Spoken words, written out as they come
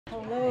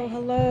Hello,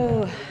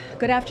 hello.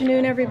 Good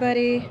afternoon,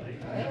 everybody.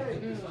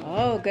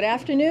 Oh, good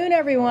afternoon,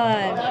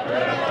 everyone.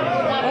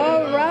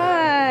 All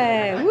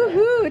right.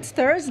 Woohoo, it's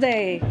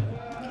Thursday.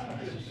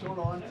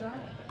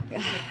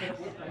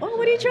 Oh,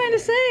 what are you trying to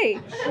say?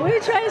 What are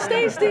you trying to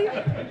say, Steve?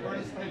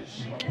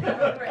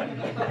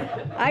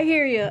 I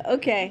hear you.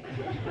 Okay.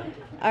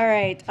 All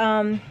right.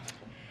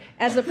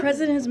 As the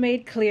president has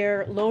made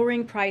clear,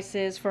 lowering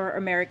prices for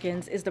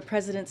Americans is the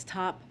president's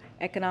top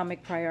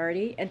economic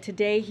priority, and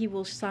today he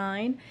will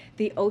sign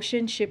the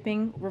Ocean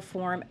Shipping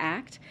Reform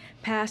Act,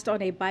 passed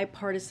on a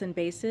bipartisan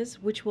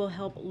basis, which will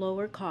help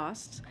lower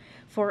costs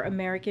for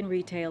American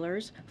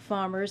retailers,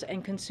 farmers,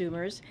 and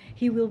consumers.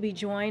 He will be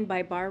joined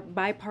by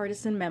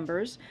bipartisan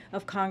members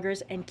of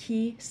Congress and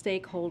key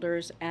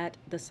stakeholders at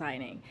the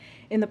signing.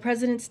 In the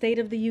President's State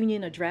of the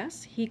Union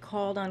address, he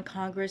called on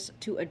Congress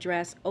to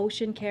address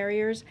ocean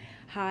carriers'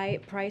 high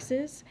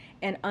prices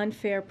and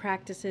unfair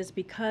practices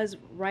because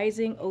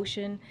rising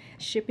ocean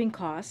shipping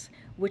costs,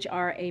 which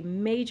are a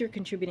major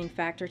contributing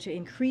factor to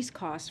increased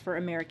costs for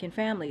American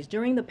families.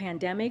 During the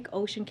pandemic,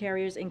 ocean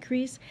carriers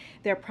increased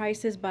their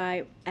prices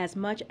by as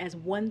much as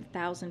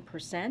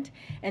 1,000%,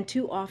 and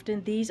too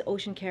often these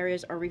ocean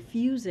carriers are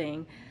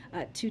refusing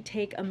to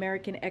take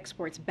American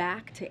exports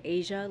back to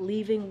Asia,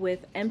 leaving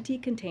with empty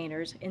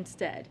containers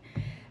instead.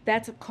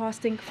 That's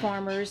costing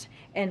farmers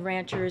and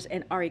ranchers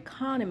and our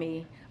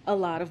economy a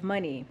lot of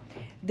money.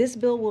 This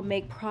bill will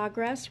make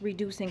progress,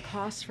 reducing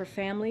costs for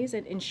families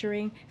and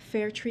ensuring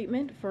fair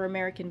treatment for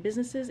American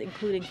businesses,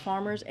 including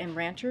farmers and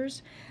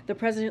ranchers. The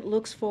president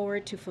looks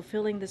forward to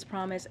fulfilling this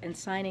promise and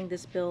signing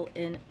this bill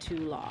into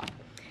law.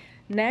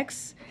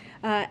 Next,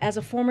 as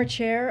a former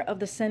chair of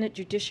the Senate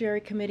Judiciary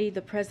Committee,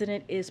 the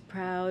president is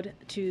proud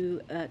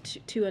to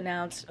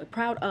announce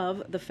proud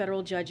of the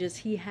federal judges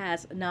he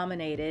has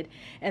nominated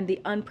and the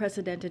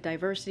unprecedented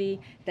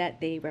diversity that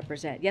they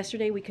represent.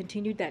 Yesterday, we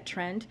continued that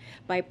trend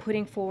by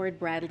putting forward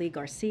Bradley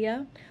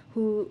Garcia,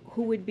 who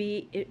would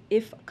be,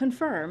 if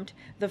confirmed,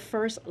 the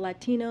first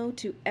Latino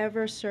to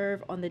ever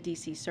serve on the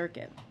D.C.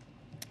 Circuit.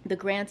 The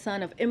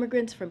grandson of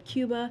immigrants from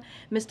Cuba,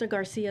 Mr.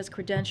 Garcia's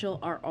credentials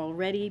are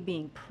already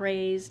being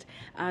praised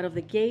out of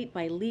the gate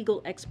by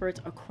legal experts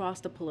across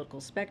the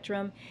political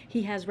spectrum.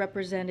 He has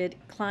represented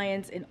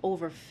clients in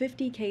over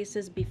 50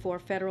 cases before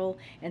federal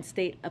and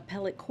state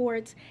appellate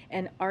courts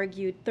and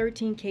argued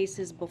 13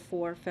 cases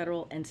before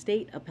federal and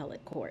state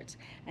appellate courts.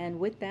 And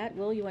with that,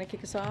 Will, you want to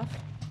kick us off?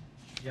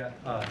 Yeah,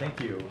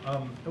 thank you.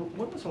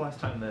 When was the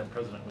last time the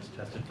president was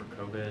tested for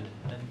COVID?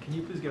 And can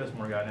you please give us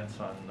more guidance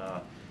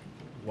on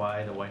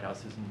why the White House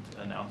isn't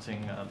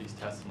announcing these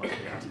tests unless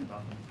they ask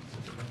about them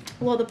specifically?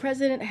 Well, the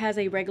president has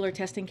a regular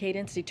testing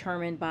cadence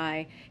determined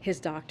by his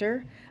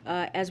doctor.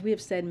 As we have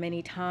said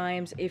many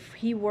times, if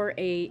he were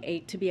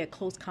to be a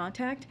close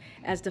contact,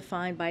 as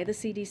defined by the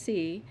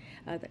CDC,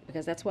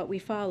 because that's what we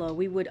follow,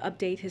 we would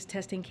update his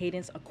testing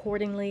cadence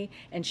accordingly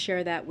and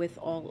share that with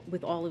all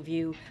of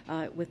you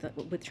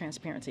with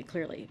transparency.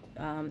 Clearly,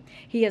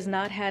 he has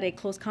not had a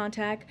close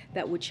contact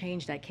that would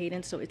change that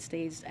cadence, so it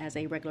stays as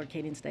a regular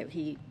cadence that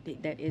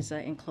is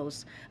in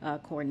close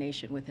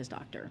coordination with his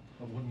doctor.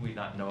 Wouldn't we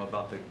not know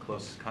about the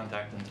close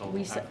contact until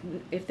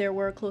if there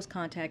were a close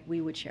contact,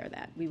 we would share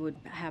that. We would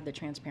have the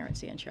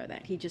transparency and share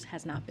that. He just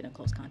has not been a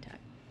close contact.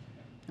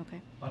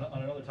 Okay. On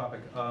another topic,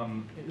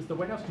 is the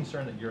White House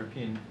concerned that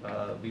European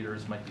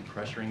leaders might be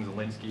pressuring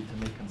Zelensky to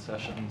make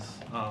concessions?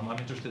 I'm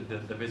interested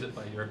in the visit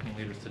by European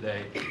leaders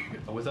today.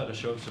 Was that a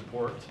show of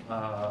support,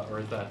 or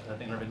is that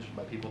an intervention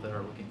by people that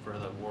are looking for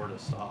the war to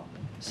stop?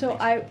 So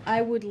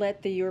I would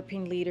let the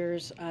European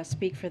leaders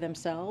speak for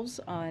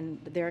themselves on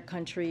their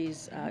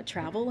country's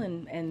travel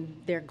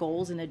and their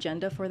goals and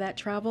agenda for that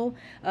travel.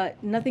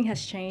 Nothing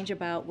has changed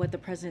about what the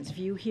president's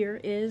view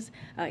here is.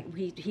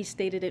 He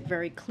stated it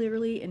very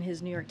clearly in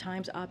his New York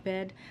Times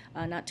op-ed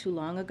not too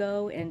long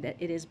ago, and that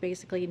it is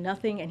basically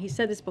nothing, and he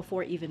said this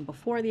even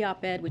before the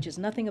op-ed, which is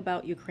nothing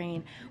about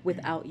Ukraine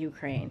without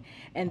Ukraine,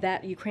 and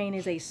that Ukraine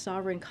is a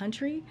sovereign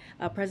country.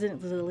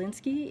 President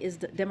Zelensky is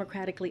the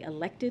democratically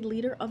elected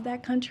leader of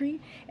that country,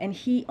 and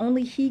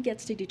only he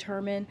gets to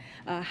determine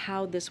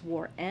how this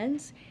war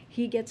ends.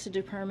 He gets to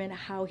determine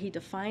how he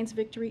defines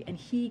victory, and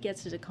he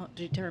gets to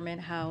determine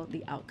how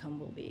the outcome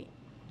will be.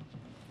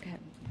 Go ahead.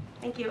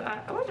 Thank you.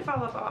 I wanted to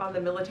follow up on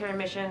the military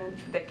mission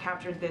that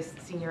captured this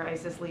senior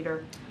ISIS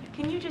leader.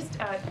 Can you just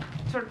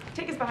sort of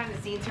take us behind the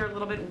scenes here a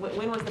little bit?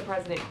 When was the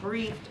president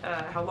briefed?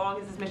 How long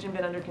has this mission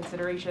been under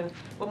consideration?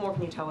 What more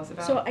can you tell us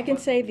about it? So I can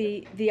say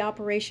the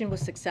operation was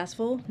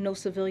successful. No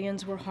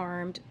civilians were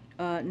harmed.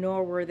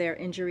 Nor were there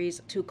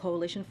injuries to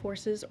coalition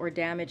forces or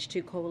damage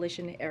to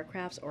coalition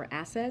aircrafts or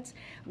assets.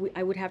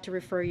 I would have to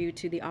refer you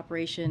to the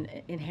Operation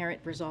Inherent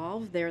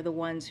Resolve. They're the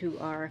ones who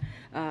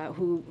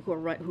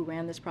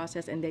ran this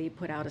process, and they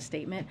put out a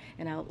statement,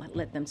 and I'll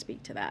let them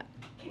speak to that.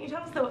 Can you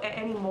tell us, though,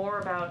 any more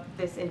about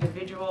this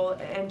individual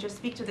and just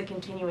speak to the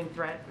continuing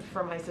threat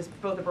from ISIS,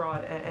 both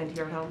abroad and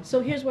here at home? So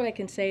here's what I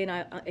can say,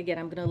 and again,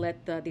 I'm going to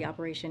let the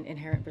Operation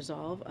Inherent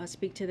Resolve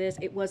speak to this.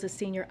 It was a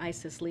senior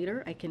ISIS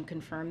leader. I can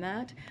confirm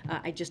that.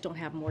 I just don't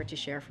have more to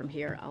share from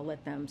here. I'll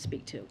let them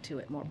speak to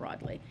it more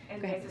broadly.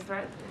 And Go ahead. ISIS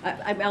threat?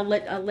 I'll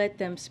let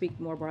them speak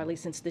more broadly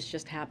since this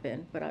just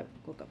happened, but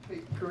we'll go.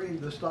 Hey,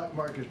 Karine, the stock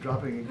market is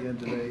dropping again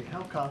today.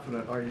 How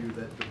confident are you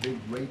that the big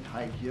rate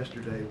hike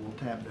yesterday will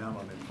tamp down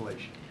on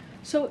inflation?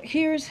 So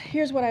here's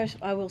what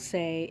I will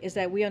say is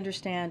that we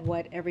understand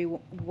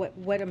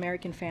what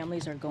American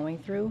families are going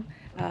through.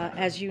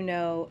 As you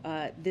know,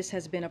 this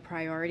has been a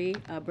priority,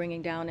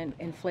 bringing down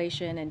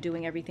inflation and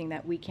doing everything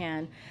that we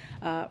can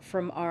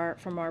from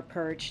our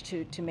perch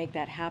to make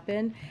that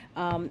happen.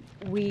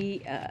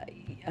 We,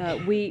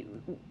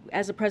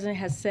 as the president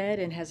has said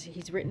and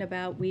he's written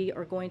about, we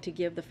are going to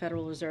give the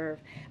Federal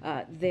Reserve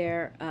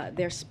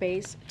their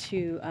space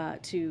to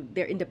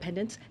their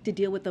independence to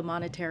deal with the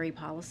monetary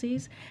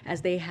policies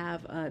as they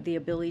have the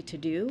ability to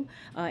do,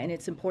 and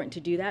it's important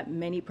to do that.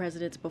 Many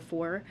presidents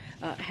before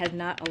had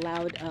not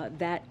allowed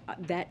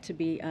that to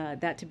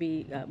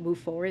be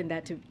moved forward and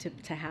that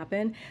to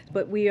happen.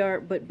 But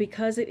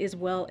because it is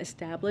well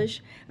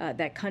established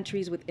that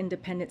countries with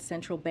independent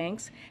central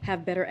banks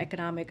have better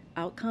economic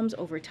outcomes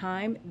over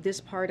time,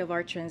 this part of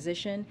our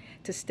transition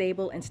to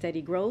stable and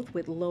steady growth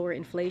with lower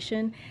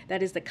inflation,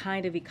 that is the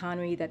kind of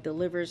economy that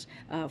delivers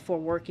for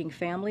working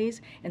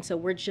families. And so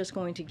we're just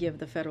going to give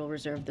the Federal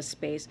Reserve the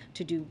space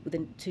to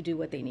do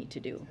what they need to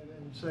do. And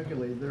then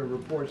secondly, there are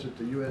reports that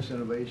the U.S.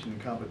 Innovation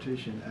and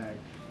Competition Act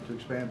to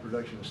expand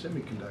production of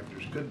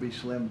semiconductors could be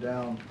slimmed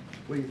down.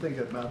 What do you think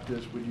about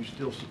this? Would you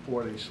still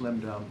support a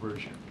slimmed down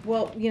version?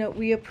 Well,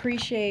 we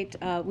appreciate,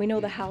 we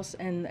know the House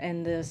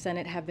and the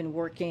Senate have been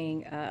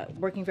working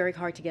very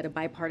hard to get on a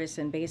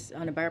bipartisan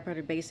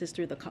basis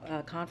through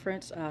the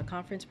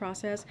conference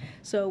process.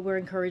 So we're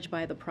encouraged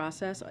by the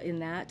process in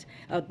that,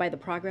 by the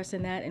progress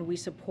in that, and we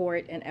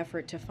support an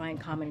effort to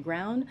find common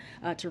ground,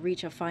 to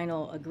reach a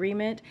final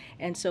agreement.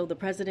 And so the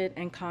President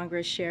and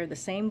Congress share the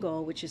same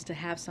goal, which is to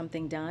have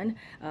something done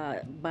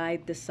by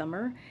this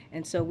summer.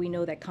 And so we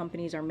know that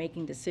companies are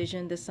making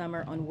decisions this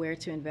summer on where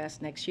to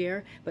invest next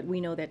year, but we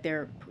know that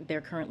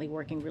they're currently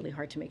working really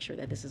hard to make sure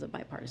that this is a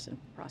bipartisan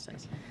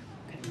process.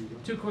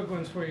 Two quick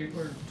ones for you,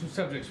 or two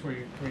subjects for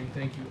you, Karine.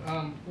 Thank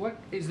you.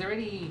 Is there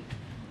any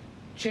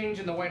change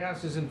in the White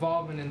House's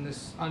involvement in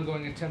this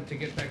ongoing attempt to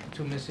get back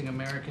to missing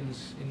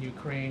Americans in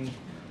Ukraine,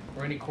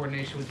 or any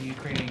coordination with the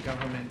Ukrainian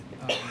government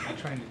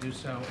trying to do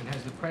so? And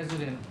has the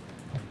president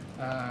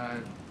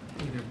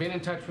either been in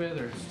touch with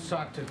or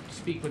sought to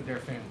speak with their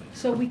families?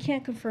 So we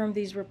can't confirm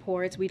these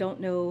reports. We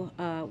don't know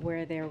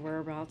where their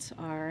whereabouts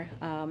are.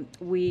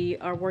 We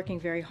are working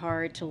very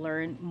hard to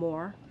learn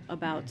more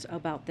about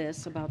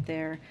this, about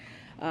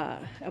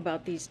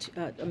these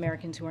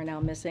Americans who are now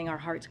missing. Our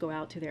hearts go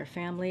out to their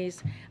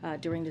families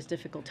during this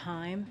difficult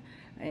time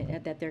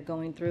that they're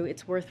going through.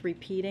 It's worth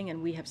repeating,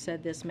 and we have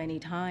said this many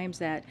times,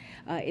 that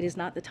it is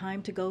not the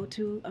time to go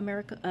to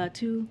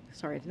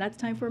it's not the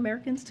time for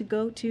Americans to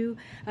go to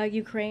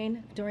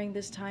Ukraine during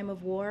this time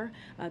of war.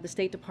 The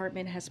State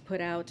Department has put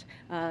out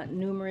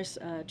numerous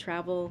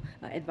travel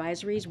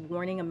advisories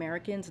warning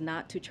Americans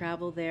not to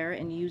travel there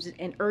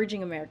and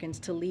urging Americans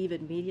to leave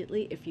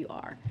immediately if you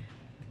are.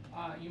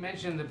 You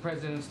mentioned the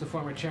president's the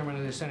former chairman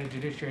of the Senate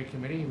Judiciary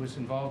Committee. He was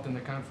involved in the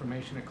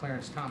confirmation of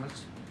Clarence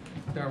Thomas.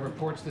 There are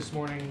reports this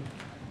morning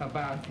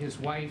about his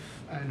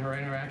wife and her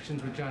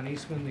interactions with John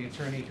Eastman, the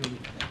attorney who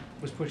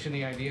was pushing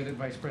the idea that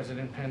Vice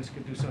President Pence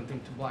could do something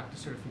to block the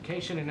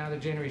certification. And now the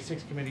January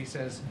 6th committee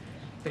says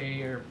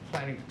they are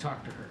planning to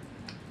talk to her.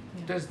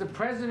 Does the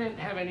president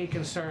have any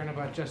concern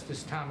about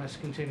Justice Thomas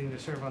continuing to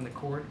serve on the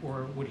court,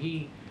 or would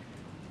he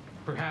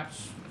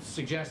perhaps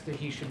suggest that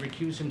he should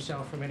recuse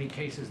himself from any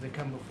cases that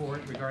come before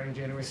it regarding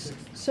January 6th?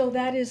 So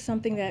that is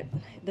something that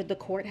the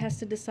court has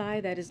to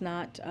decide. That is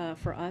not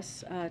for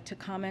us to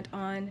comment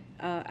on.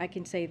 I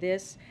can say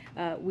this: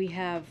 we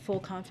have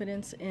full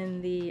confidence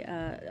in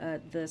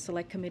the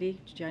Select Committee,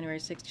 January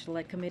 6th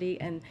Select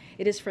Committee, and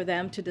it is for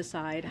them to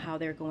decide how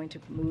they're going to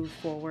move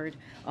forward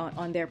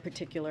on their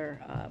particular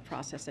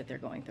process that they're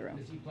going through.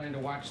 Does he plan to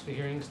watch the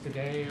hearings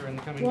today or in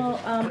the coming Well,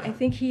 days? I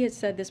think he had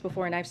said this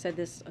before, and I've said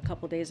this a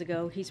couple days ago.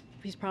 He's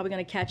probably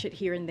going to catch it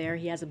here and there.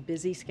 He has a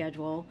busy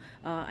schedule.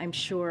 I'm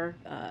sure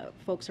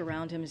folks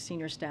around him, his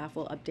senior staff,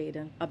 will update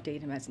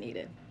him as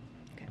needed.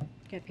 Okay, go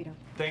ahead, Peter.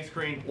 Thanks,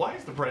 Karine. Why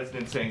is the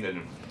president saying that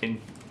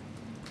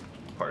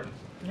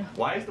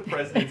Why is the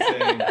president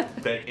saying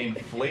that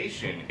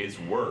inflation is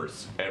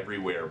worse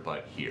everywhere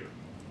but here?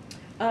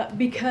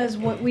 Because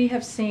what we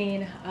have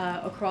seen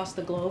across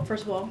the globe,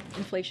 first of all,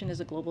 inflation is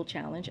a global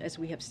challenge, as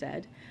we have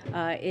said.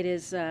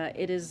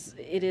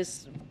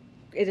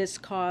 It is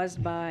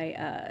caused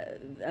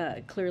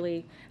by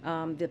clearly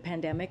the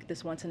pandemic,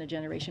 this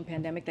once-in-a-generation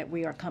pandemic that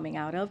we are coming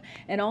out of,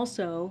 and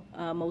also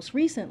most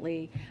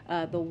recently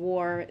the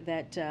war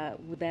that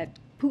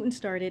Putin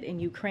started in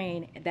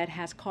Ukraine that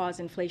has caused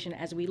inflation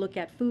as we look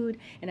at food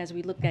and as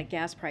we look at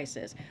gas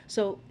prices.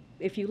 So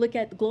if you look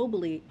at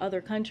globally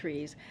other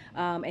countries,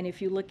 and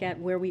if you look at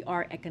where we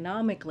are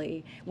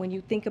economically, when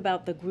you think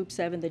about the Group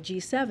 7, the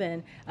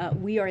G7,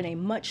 we are in a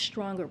much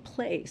stronger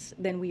place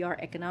than we are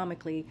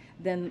economically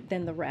than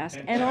the rest.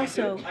 And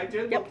also, I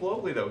did look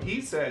globally though.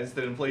 He says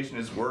that inflation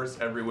is worse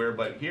everywhere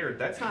but here.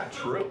 That's not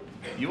true.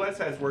 U.S.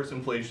 has worse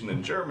inflation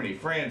than Germany,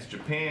 France,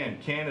 Japan,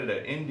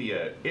 Canada,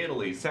 India,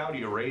 Italy,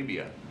 Saudi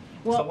Arabia.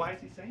 Well, so why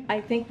is he saying that?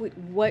 I think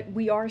what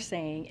we are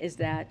saying is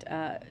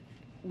that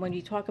when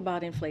you talk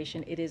about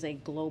inflation, it is a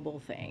global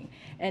thing.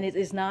 And it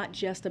is not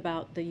just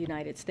about the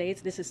United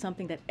States. This is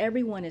something that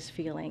everyone is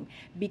feeling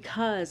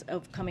because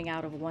of coming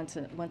out of a once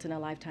in a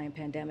lifetime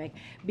pandemic,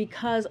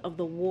 because of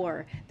the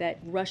war that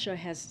Russia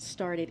has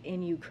started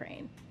in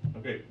Ukraine.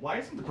 Okay, why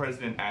isn't the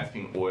president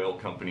asking oil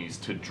companies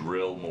to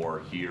drill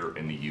more here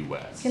in the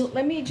U.S.?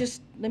 Let me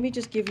just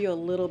give you a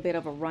little bit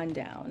of a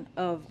rundown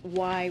of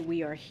why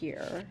we are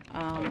here.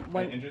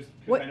 And just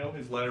because I know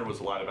his letter was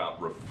a lot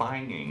about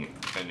refining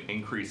and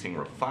increasing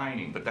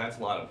refining, but that's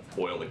a lot of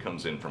oil that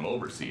comes in from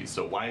overseas.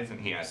 So why isn't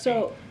he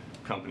asking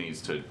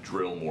companies to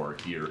drill more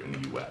here in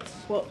the U.S.?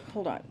 Well,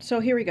 hold on.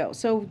 So here we go.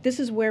 So this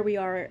is where we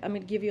are. I'm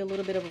going to give you a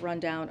little bit of a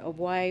rundown of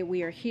why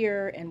we are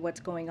here and what's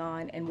going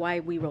on and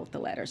why we wrote the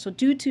letter. So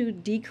due to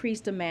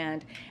decreased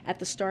demand at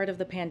the start of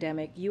the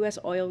pandemic, U.S.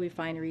 oil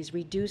refineries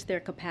reduced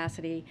their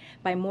capacity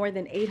by more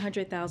than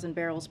 800,000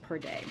 barrels per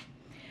day.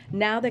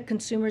 Now that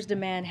consumers'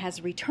 demand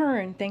has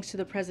returned thanks to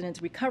the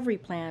president's recovery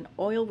plan,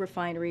 oil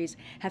refineries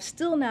have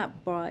still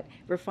not brought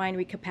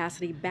refinery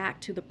capacity back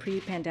to the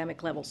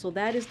pre-pandemic level. So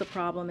that is the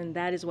problem, and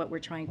that is what we're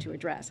trying to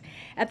address.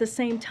 At the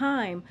same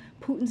time,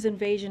 Putin's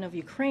invasion of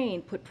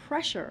Ukraine put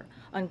pressure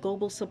on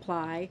global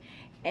supply,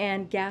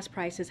 and gas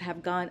prices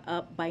have gone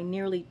up by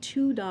nearly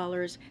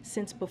 $2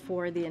 since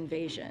before the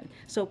invasion.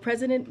 So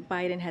President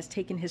Biden has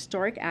taken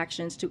historic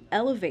actions to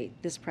elevate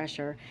this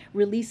pressure,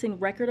 releasing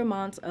record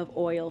amounts of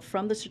oil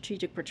from the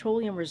Strategic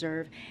Petroleum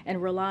Reserve and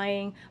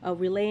relaying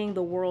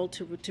the world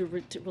to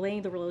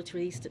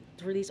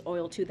release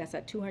oil to. That's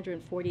at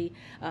 240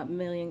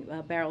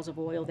 million barrels of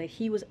oil that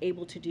he was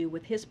able to do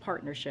with his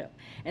partnership.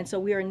 And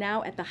so we are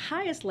now at the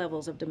highest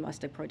levels of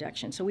domestic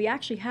production. So we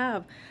actually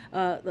have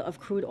of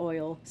crude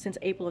oil since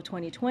April of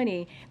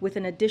 2020, with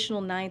an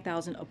additional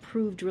 9,000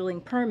 approved drilling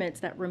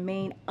permits that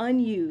remain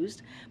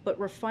unused, but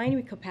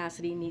refinery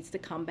capacity needs to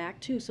come back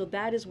too. So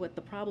that is what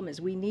the problem is.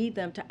 We need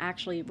them to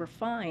actually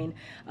refine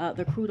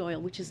the crude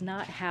oil, which is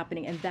not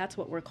happening, and that's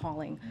what we're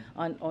calling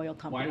on oil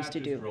companies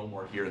to do. Why not just drill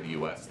more here in the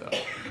U.S. though?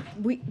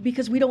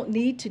 Because we don't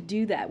need to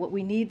do that. What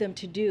we need them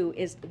to do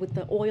is, with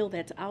the oil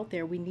that's out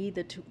there, we need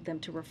them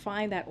to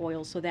refine that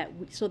oil so that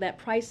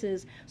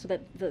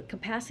the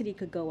capacity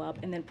could go up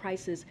and then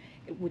prices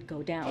would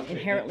go down,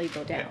 inherently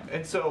go down.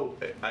 And so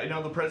I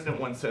know the president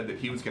once said that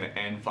he was going to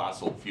end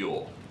fossil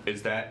fuel.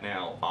 Is that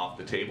now off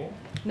the table?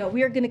 No,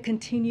 we are going to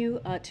continue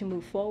to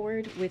move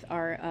forward with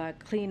our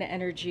clean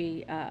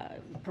energy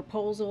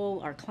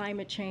proposal, our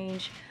climate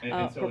change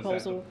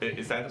proposal.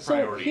 Is that the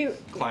priority?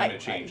 Climate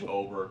change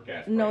over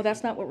gas prices? No,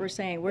 that's not what we're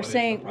saying. We're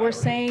saying I'm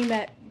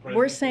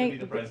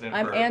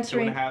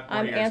answering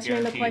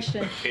the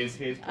question. Is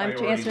his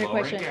priority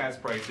lowering gas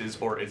prices,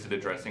 or is it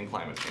addressing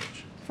climate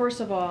change?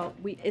 First of all,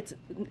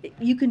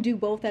 you can do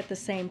both at the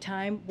same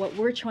time. What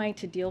we're trying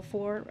to deal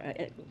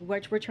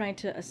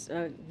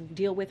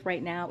with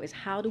right now is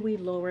how do we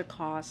lower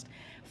cost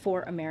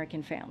for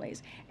American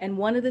families. And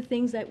one of the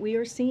things that we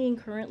are seeing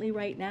currently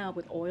right now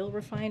with oil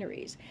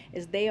refineries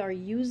is they are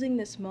using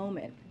this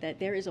moment that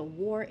there is a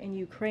war in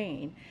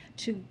Ukraine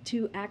to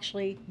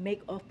actually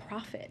make a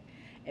profit.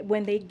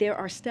 When there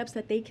are steps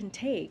that they can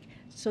take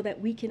so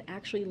that we can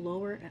actually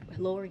lower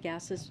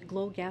gas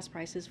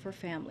prices for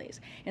families.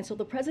 And so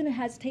the president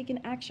has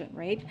taken action,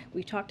 right?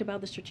 We talked about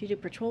the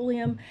strategic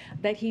petroleum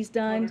that he's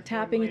done,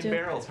 tapping into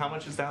barrels. How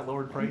much has that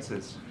lowered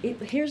prices?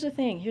 Here's the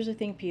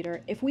thing,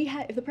 Peter. If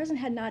the president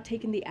had not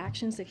taken the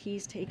actions that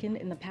he's taken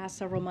in the past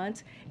several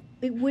months,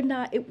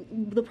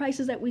 the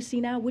prices that we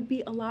see now would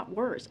be a lot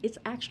worse. It's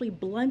actually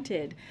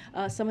blunted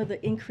some of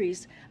the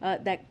increase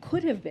that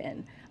could have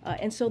been.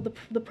 And so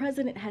the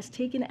president has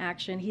taken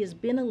action. He has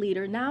been a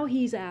leader. Now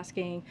he's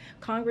asking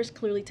Congress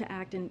clearly to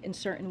act in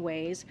certain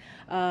ways,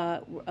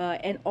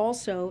 and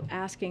also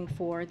asking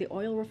for the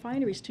oil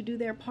refineries to do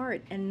their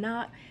part and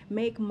not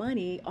make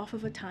money off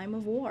of a time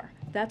of war.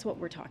 That's what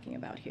we're talking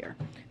about here.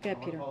 Go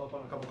ahead, Peter. I want to follow up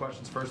on a couple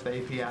questions. First, the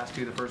AP asked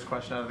you the first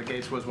question out of the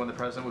gates was when the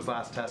president was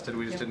last tested.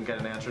 We just didn't get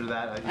an answer to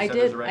that. I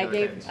did.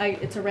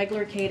 It's a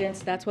regular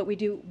cadence. That's what we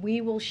do. We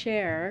will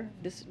share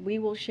per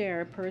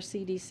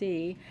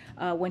CDC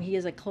when he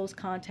is a close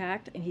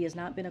contact, and he has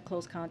not been a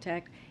close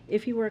contact.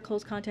 If he were a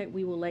close contact,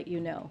 we will let you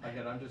know.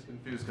 Again, I'm just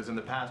confused because in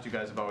the past you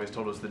guys have always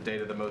told us the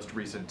date of the most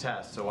recent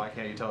test. So why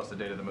can't you tell us the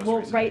date of the most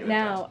recent test? Well, right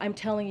now I'm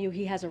telling you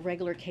he has a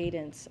regular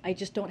cadence. I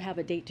just don't have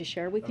a date to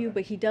share with you,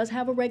 but he does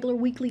have a regular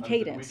weekly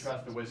cadence. We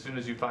trust that as soon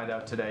as you find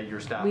out today,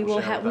 your staff we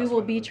will share with us. We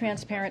will be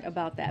transparent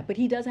about that. But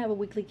he does have a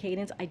weekly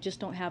cadence. I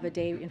just don't have a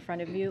day in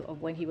front of you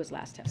of when he was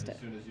last tested.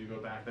 As soon as you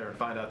go back there and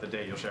find out the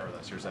date, you'll share with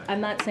us, you're saying?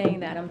 I'm not saying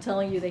that. I'm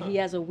telling you that he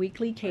has a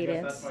weekly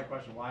cadence. I guess that's my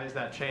question. question. Why has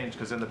that changed?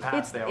 Because in the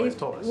past, they always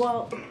told us.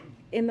 Well,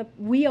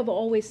 we have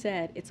always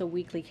said it's a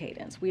weekly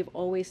cadence. We have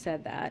always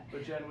said that.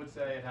 But Jen would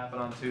say it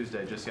happened on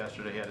Tuesday, just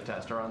yesterday he had a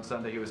test, or on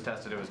Sunday he was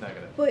tested, it was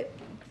negative.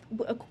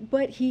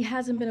 But he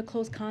hasn't been a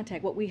close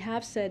contact. What we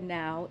have said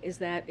now is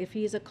that if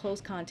he is a close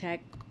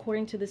contact,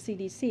 according to the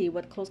CDC,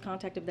 what close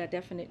contact of that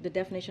the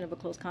definition of a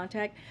close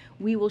contact,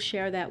 we will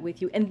share that with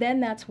you. And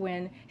then that's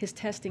when his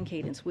testing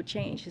cadence would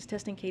change. His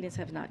testing cadence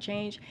has not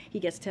changed. He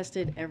gets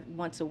tested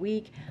once a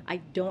week. I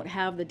don't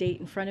have the date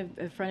in front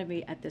of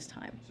me at this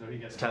time. So he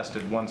gets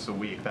tested once a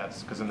week.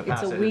 That's because in the It's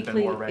past a it had been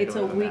weekly. more regular It's a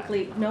than that.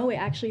 weekly. No, it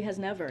actually has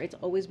never. It's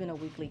always been a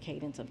weekly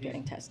cadence of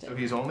getting tested. So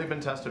he's only been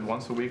tested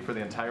once a week for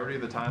the entirety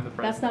of the time the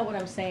president? That's not what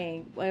I'm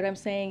saying. What I'm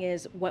saying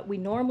is what we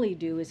normally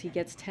do is he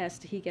gets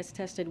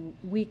tested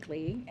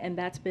weekly, and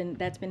that's been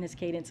his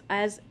cadence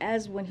as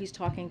when he's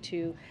talking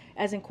to,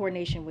 as in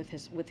coordination with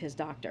his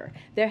doctor.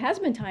 There has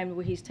been times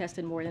where he's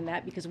tested more than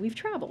that because we've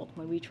traveled.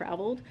 When we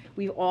traveled,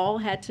 we've all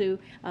had to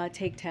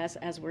take tests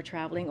as we're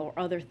traveling or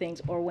other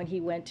things. Or when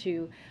he went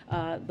to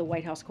the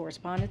White House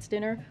Correspondents'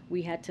 Dinner,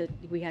 we had to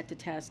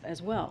test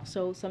as well.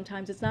 So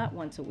sometimes it's not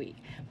once a week.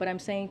 But I'm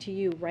saying to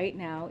you right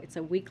now, it's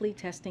a weekly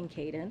testing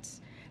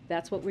cadence.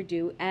 That's what we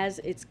do as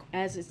it's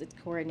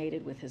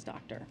coordinated with his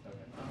doctor.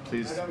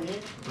 Please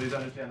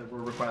understand that we're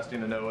requesting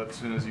to know as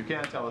soon as you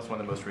can. Tell us when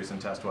the most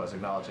recent test was,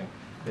 acknowledging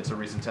it's a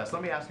recent test.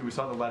 Let me ask you, we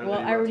saw the letter Well,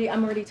 that he wrote.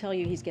 I'm already telling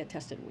you he's get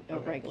tested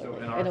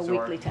regularly in a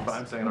weekly test. But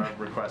I'm saying our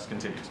request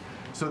continues.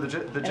 So the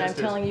gist And I'm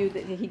telling you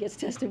that he gets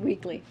tested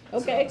weekly.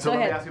 Okay, so go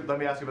ahead. let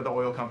me ask you about the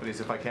oil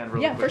companies, if I can,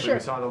 really Yeah, quickly. for sure.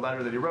 We saw the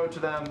letter that he wrote to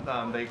them.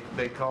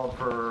 They called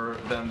for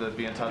them to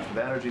be in touch with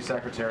the Energy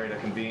Secretary to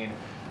convene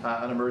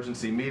an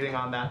emergency meeting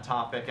on that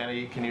topic. Can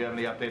you have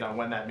any update on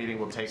when that meeting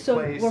will take place? So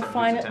and who's we're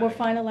attending?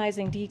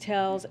 finalizing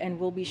details, and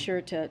we'll be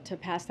sure to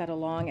pass that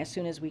along as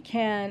soon as we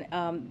can.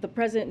 The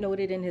president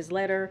noted in his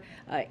letter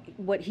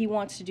what he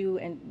wants to do,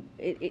 and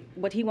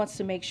what he wants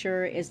to make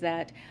sure is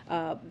that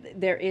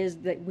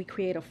that we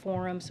create a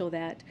forum so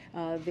that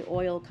the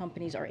oil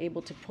companies are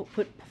able to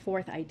put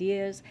forth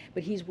ideas.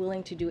 But he's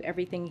willing to do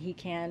everything he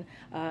can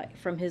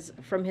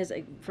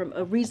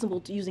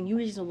using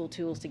reasonable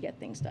tools to get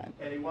things done.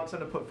 And he wants them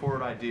to put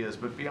forward ideas,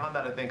 but beyond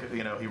that, I think,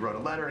 he wrote a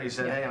letter and he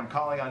said, hey, I'm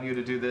calling on you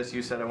to do this.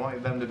 You said,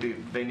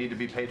 they need to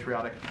be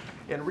patriotic.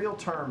 In real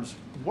terms,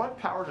 what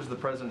power does the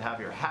president have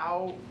here?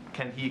 How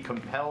can he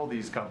compel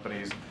these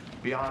companies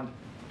beyond,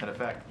 in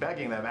effect,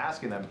 begging them,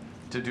 asking them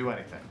to do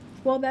anything?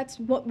 Well, that's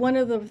one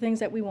of the things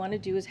that we want to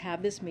do is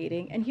have this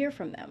meeting and hear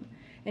from them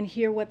and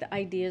hear what the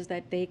ideas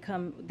that they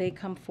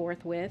come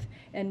forth with,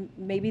 and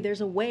maybe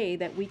there's a way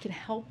that we can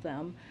help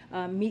them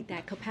meet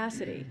that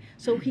capacity.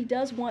 So he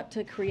does want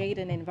to create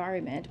an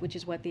environment, which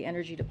is what the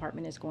Energy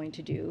Department is going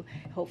to do,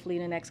 hopefully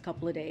in the next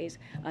couple of days,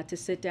 to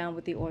sit down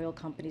with the oil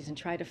companies and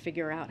try to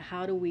figure out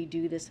how do we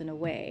do this in a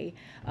way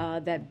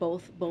that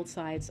both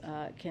sides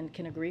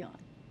can agree on.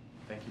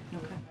 Thank you.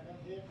 Okay.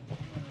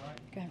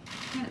 Okay.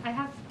 I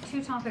have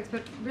two topics,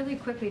 but really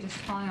quickly, just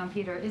following on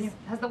Peter,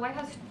 has the White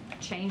House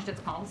changed its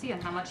policy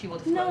on how much you will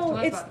disclose No, to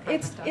us about the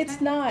president's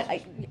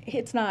testing?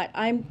 it's not.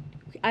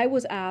 I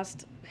was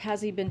asked, has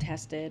he been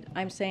tested?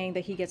 I'm saying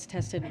that he gets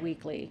tested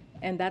weekly,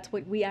 and that's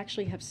what we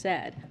actually have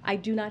said. I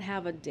do not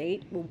have a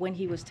date when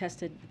he was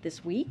tested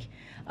this week,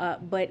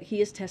 but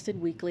he is tested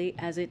weekly,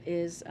 as it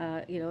is,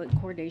 in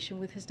coordination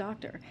with his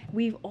doctor.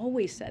 We've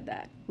always said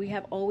that. We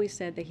have always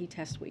said that he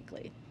tests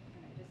weekly.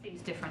 It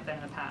seems different than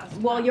in the past.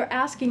 Well, you're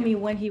asking me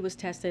when he was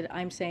tested.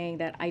 I'm saying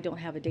that I don't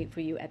have a date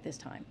for you at this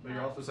time. But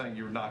you're also saying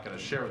you're not going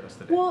to share with us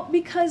today. Well,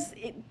 because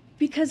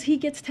he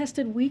gets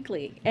tested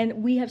weekly,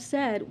 and we have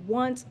said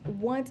once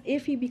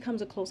if he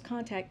becomes a close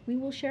contact, we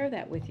will share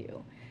that with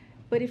you.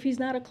 But if he's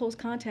not a close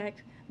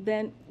contact,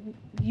 then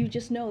you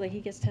just know that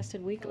he gets tested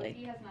So if weekly.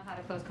 he has not had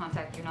a close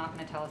contact, you're not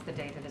going to tell us the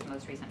date of his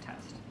most recent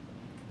test.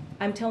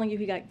 I'm telling you,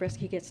 he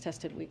gets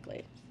tested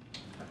weekly.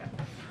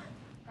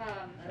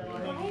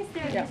 Why is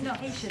there Yeah.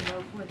 hesitation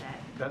though for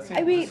that? That seems,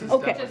 I mean, this is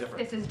okay. definitely Just,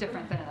 different. this is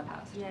different than in the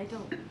past. Yeah, I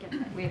don't get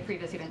that. We had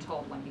previously been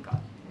told when he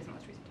got his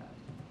most recent test.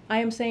 I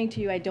am saying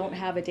to you, I don't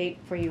have a date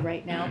for you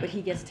right now, but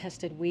he gets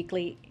tested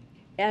weekly.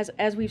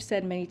 As we've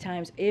said many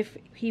times, if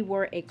he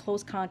were a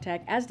close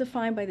contact, as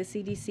defined by the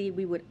CDC,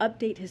 we would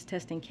update his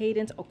testing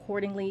cadence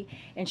accordingly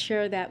and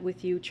share that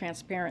with you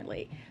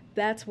transparently.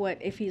 That's what,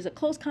 if he's a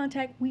close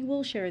contact, we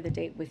will share the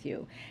date with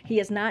you. He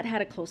has not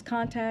had a close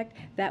contact,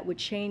 that would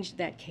change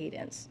that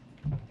cadence.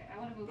 Okay, I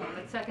want to move on,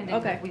 but second is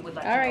Okay. that we would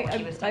let All you know right. when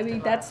he was I tested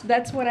mean, last.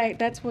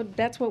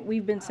 that's what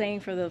we've been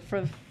saying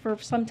for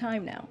some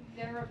time now.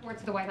 There are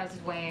reports the White House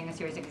is weighing a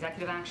series of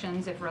executive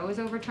actions if Roe is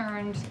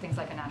overturned, things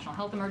like a national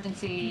health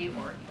emergency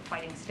or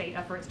fighting state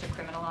efforts to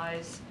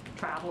criminalize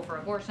travel for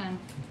abortion.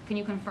 Can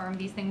you confirm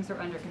these things are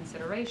under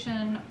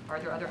consideration? Are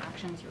there other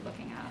actions you're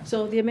looking at?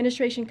 So the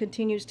administration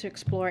continues to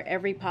explore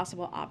every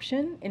possible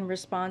option in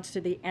response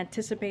to the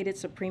anticipated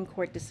Supreme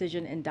Court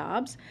decision in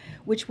Dobbs,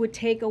 which would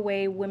take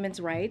away women's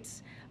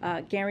rights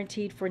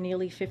guaranteed for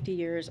nearly 50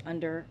 years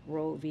under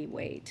Roe v.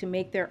 Wade to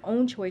make their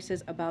own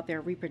choices about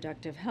their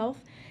reproductive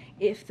health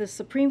if the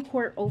Supreme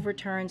Court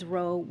overturns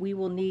Roe, we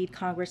will need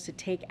Congress to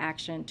take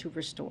action to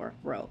restore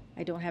Roe.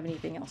 I don't have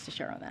anything else to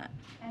share on that.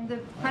 And the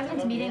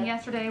president's meeting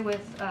yesterday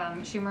with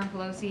Schumer and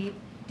Pelosi,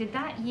 did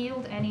that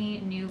yield any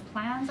new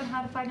plans on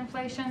how to fight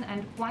inflation?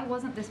 And why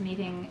wasn't this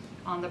meeting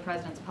on the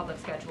president's public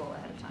schedule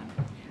ahead of time?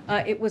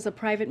 It was a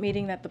private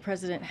meeting that the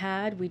president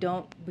had. We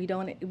don't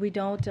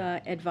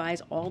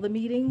advise all the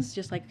meetings,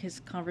 just like his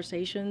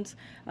conversations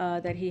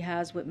that he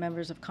has with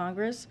members of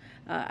Congress.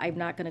 I'm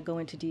not going to go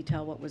into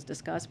detail what was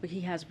discussed, but he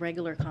has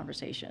regular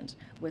conversations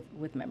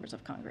with members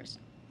of Congress.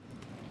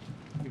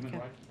 Human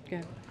rights.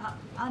 Good.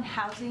 On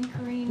housing,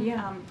 Karine,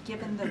 Yeah.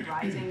 Given the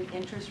rising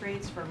interest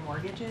rates for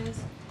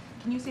mortgages,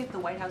 can you say if the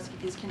White House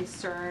is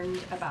concerned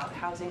about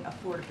housing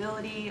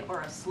affordability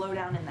or a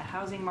slowdown in the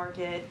housing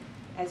market?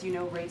 As you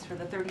know, rates for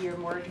the 30-year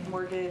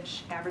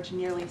mortgage averaged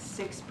nearly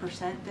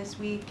 6% this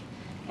week,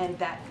 and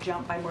that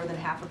jump by more than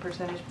half a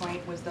percentage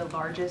point was the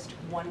largest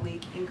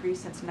one-week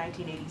increase since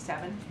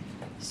 1987.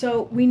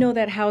 So we know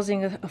that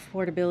housing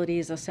affordability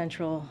is a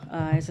central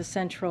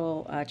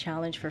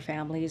challenge for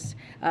families.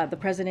 The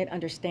president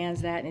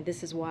understands that, and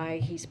this is why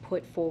he's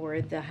put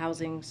forward the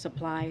Housing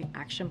Supply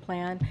Action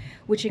Plan,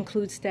 which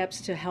includes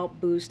steps to help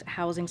boost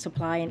housing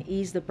supply and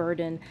ease the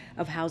burden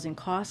of housing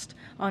cost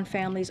on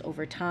families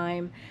over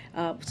time.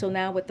 So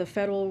now with the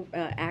federal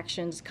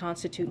actions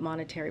constitute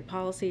monetary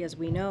policy, as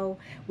we know,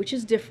 which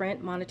is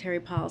different. Monetary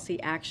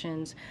policy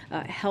actions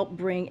help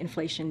bring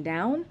inflation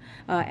down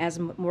as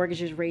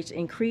mortgage rates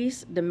increase.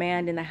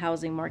 Demand in the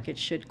housing market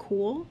should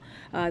cool.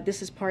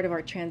 This is part of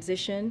our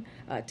transition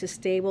to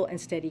stable and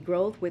steady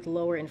growth with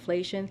lower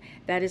inflation.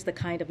 That is the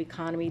kind of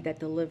economy that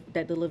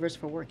delivers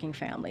for working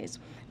families.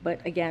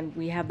 But again,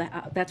 we have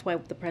that's why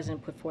the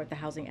president put forth the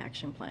Housing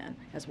Action Plan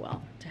as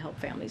well, to help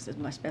families as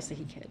much best as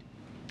he could.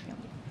 Yeah.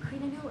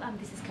 Karine, I know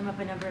this has come up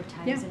a number of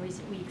times Yeah. in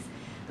recent weeks.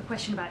 The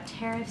question about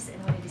tariffs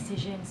and when a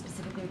decision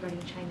specifically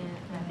regarding China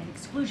and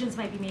exclusions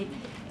might be made.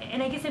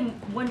 And I guess I'm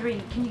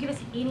wondering, can you give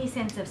us any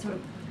sense of sort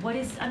of what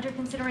is under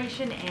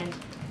consideration and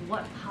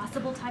what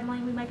possible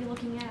timeline we might be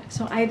looking at?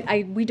 So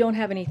we don't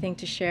have anything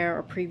to share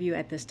or preview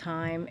at this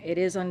time. It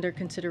is under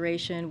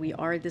consideration. We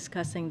are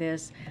discussing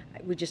this.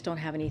 We just don't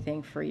have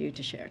anything for you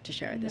to share at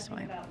this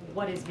Nothing time. about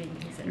what is being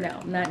considered?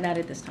 No, not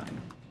at this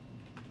time.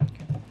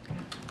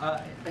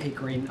 Hey,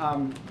 Karine,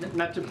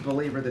 not to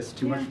belabor this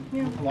too much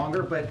Yeah.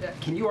 longer, but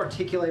can you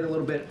articulate a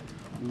little bit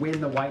when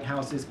the White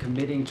House is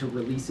committing to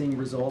releasing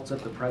results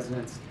of the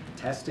president's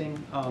testing?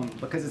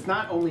 Because it's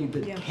not only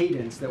the Yeah.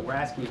 cadence that we're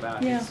asking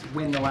about, Yeah. it's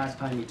when the last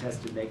time he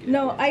tested negative.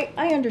 No, is.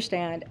 I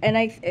understand,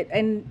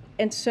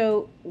 and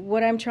so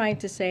what I'm trying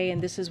to say,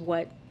 and this is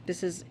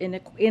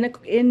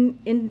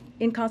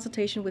in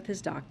consultation with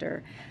his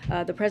doctor.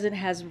 The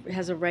president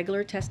has a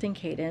regular testing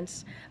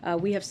cadence.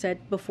 We have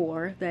said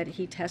before that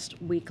he tests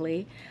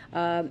weekly,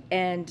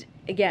 and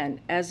again,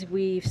 as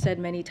we've said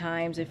many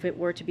times, if it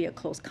were to be a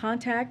close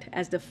contact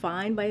as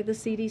defined by the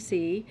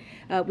CDC,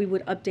 we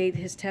would update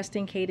his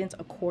testing cadence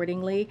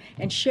accordingly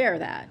and share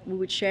that. We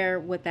would share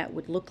what that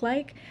would look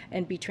like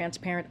and be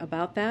transparent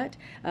about that.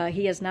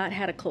 He has not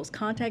had a close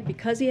contact.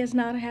 Because he has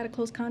not had a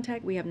close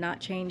contact, we have not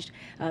changed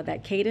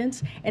that cadence,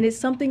 and it's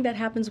something that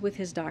happens with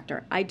his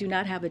doctor. I do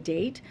not have a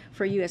date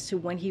for you as to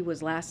when he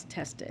was last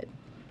tested.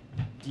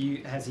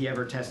 Has he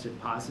ever tested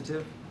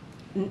positive?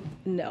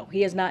 No,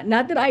 he has not.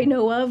 Not that I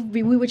know of.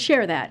 We would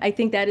share that. I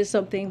think that is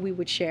something we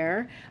would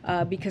share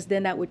because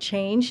then that would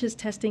change his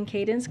testing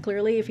cadence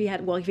clearly if he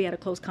had a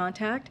close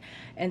contact,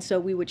 and so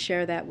we would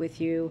share that with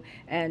you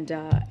and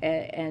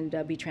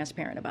be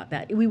transparent about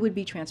that. We would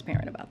be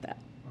transparent about that.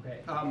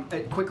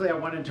 Okay. Quickly, I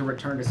wanted to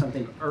return to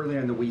something earlier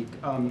in the week.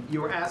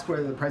 You were asked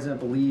whether the president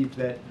believed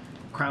that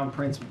Crown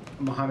Prince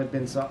Mohammed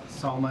bin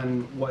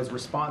Salman was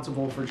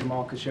responsible for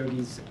Jamal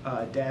Khashoggi's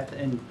death,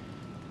 and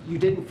you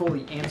didn't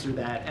fully answer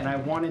that, and I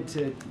wanted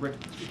to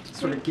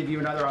sort of give you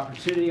another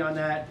opportunity on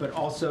that, but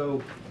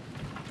also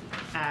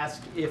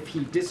ask if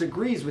he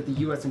disagrees with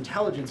the U.S.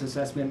 intelligence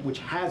assessment, which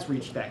has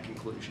reached that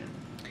conclusion.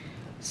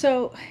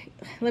 So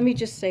let me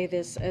just say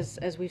this,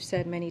 as we've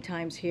said many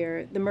times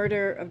here, the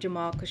murder of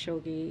Jamal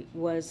Khashoggi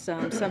was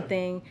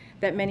something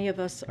that many of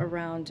us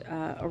around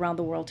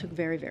the world took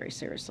very, very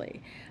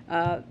seriously.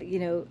 But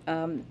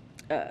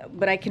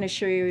I can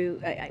assure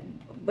you,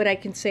 but I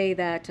can say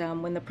that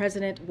when the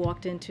president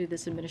walked into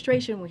this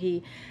administration, when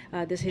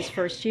this is his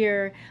first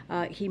year,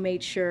 he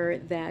made sure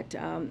that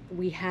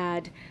we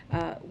had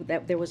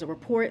that there was a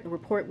report. The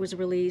report was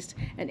released,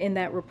 and in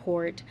that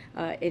report,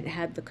 it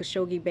had the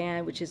Khashoggi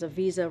ban, which is a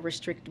visa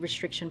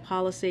restriction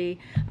policy.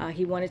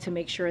 He wanted to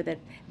make sure that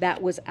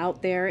that was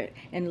out there,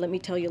 and let me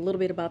tell you a little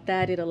bit about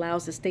that. It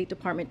allows the State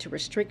Department to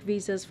restrict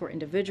visas for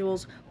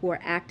individuals who are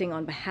acting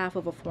on behalf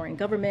of a foreign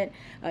government,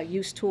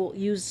 use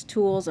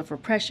tools of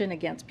repression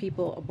against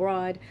people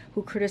abroad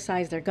who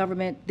criticize their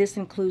government. This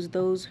includes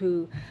those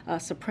who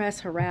suppress,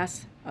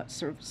 harass,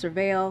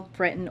 surveil,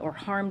 threaten, or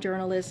harm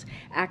journalists,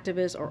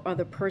 activists, or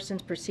other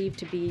persons perceived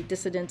to be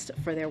dissidents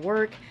for their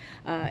work.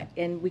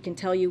 And we can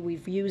tell you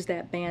we've used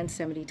that ban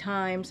 70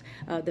 times.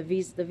 The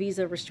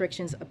visa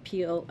restrictions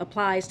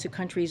applies to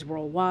countries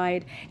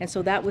worldwide. And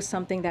so that was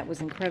something that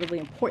was incredibly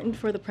important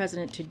for the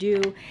president to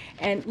do.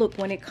 And look,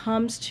 when it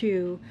comes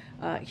to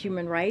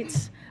human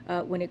rights,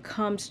 when it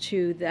comes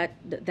to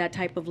that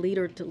type of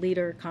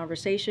leader-to-leader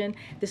conversation,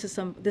 this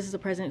is a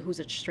president who's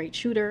a straight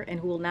shooter and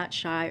who will not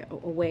shy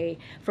away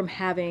from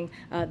having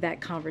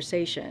that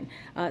conversation.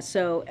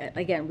 So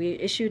again, we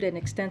issued an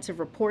extensive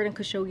report on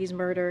Khashoggi's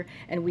murder,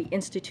 and we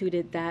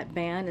instituted that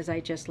ban as I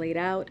just laid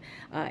out,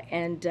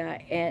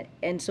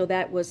 and so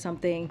that was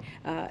something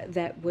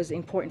that was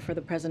important for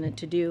the president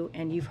to do,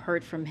 and you've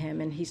heard from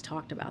him, and he's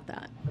talked about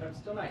that. But I'm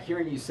still not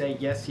hearing you say,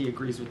 yes, he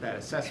agrees with that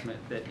assessment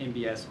that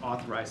MBS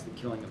authorized the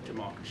killing of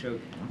Jamal Khashoggi.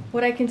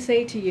 What I can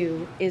say to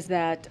you is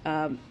that,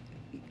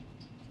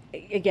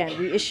 again,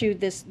 we issued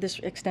this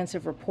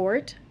extensive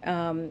report,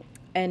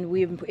 and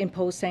we've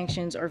imposed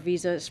sanctions or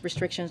visa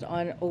restrictions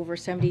on over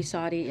 70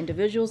 Saudi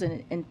individuals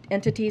and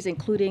entities,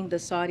 including the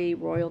Saudi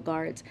Royal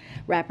Guard's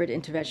Rapid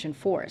Intervention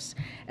Force.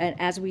 And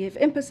as we have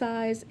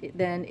emphasized,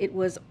 then it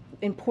was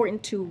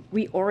important to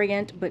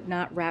reorient but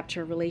not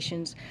rupture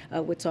relations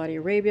with Saudi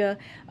Arabia,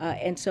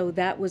 and so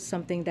that was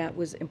something that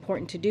was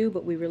important to do.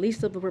 But we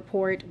released the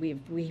report.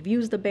 We've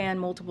used the ban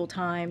multiple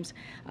times,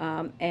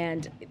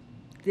 and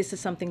this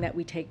is something that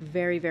we take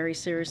very, very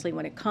seriously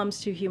when it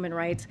comes to human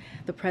rights.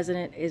 The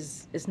president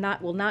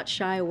will not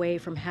shy away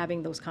from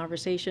having those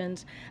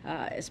conversations,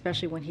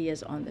 especially when he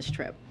is on this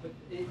trip. But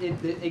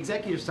the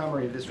executive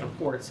summary of this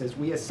report says,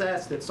 we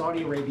assess that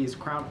Saudi Arabia's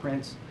Crown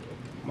Prince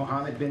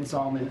Mohammed bin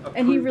Salman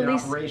approved an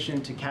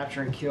operation to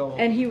capture and kill.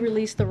 And he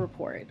released the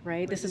report,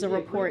 right? This is a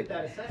report.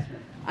 That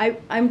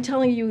assessment? I'm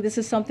telling you, this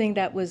is something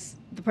that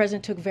the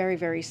president took very,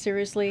 very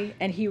seriously,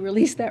 and he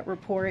released that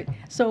report.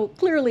 So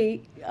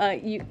clearly,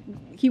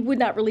 he would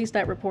not release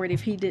that report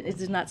if it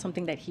is not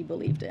something that he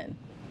believed in,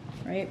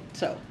 right?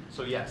 So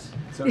yes.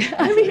 So,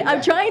 I mean,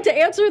 I'm trying to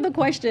answer the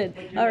question.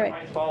 All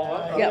right. Follow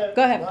up? Yeah,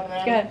 go ahead. Go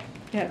ahead.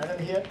 Yeah.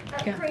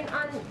 Karine,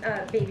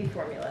 on baby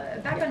formula,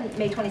 back on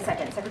May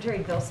 22nd, Secretary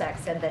Vilsack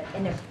said that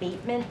an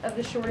abatement of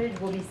the shortage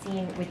will be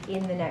seen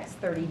within the next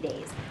 30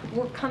 days.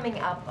 We're coming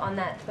up on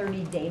that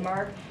 30-day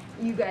mark.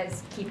 You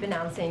guys keep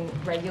announcing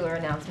regular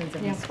announcements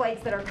of these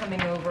flights that are coming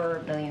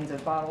over, millions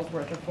of bottles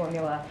worth of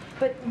formula.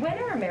 But when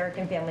are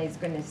American families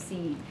going to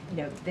see,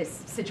 this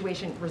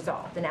situation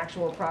resolved, an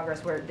actual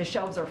progress where the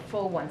shelves are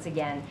full once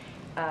again,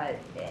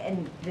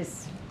 and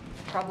this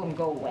problem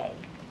go away?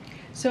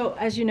 So,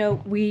 as you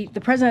know, the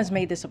president has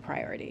made this a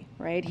priority,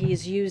 right? He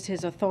has used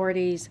his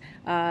authorities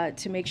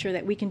to make sure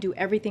that we can do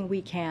everything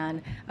we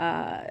can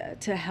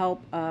to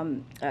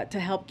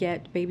help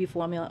get baby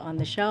formula on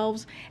the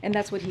shelves, and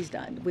that's what he's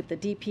done with the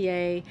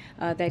DPA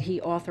that he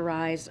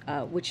authorized,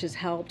 which has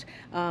helped.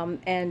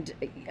 And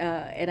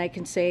I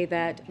can say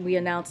that we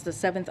announced the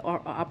 7th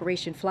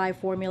Operation Fly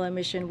Formula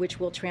mission, which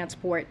will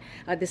transport.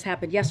 This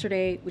happened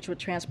yesterday, which will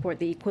transport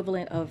the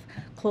equivalent of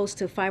close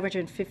to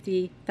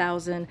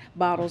 550,000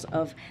 bottles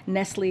of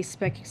Nestle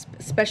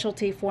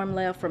specialty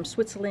formula from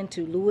Switzerland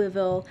to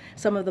Louisville,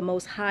 some of the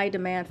most high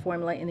demand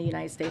formula in the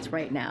United States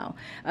right now.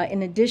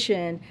 In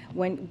addition,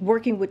 when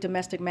working with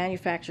domestic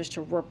manufacturers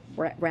to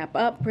wrap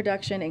up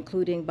production,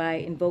 including by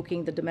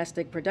invoking the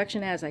Domestic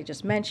Production Act, as I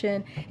just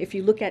mentioned. If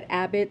you look at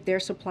Abbott, their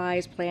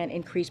supplies plan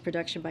increased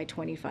production by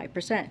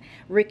 25%.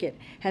 Rickett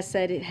has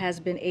said it has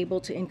been able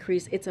to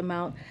increase its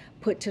amount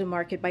put to the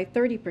market by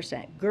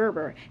 30%.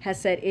 Gerber has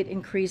said it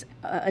increased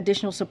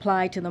additional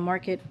supply to the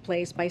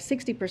marketplace by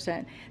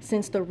 60%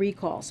 since the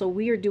recall. So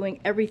we are doing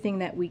everything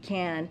that we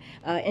can,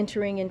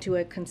 entering into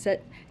a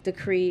consent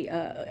decree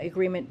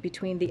agreement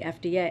between the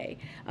FDA.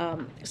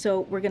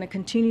 So we're going to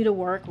continue to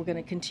work. We're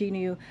going to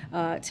continue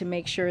to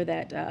make sure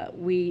that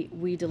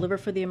we deliver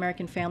for the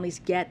American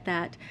families, get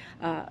that,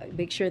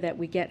 make sure that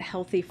we get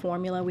healthy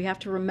formula. We have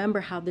to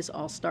remember how this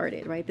all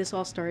started, right? This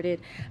all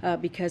started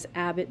because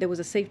Abbott, there was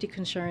a safety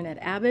concern at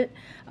Abbott.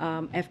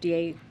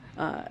 FDA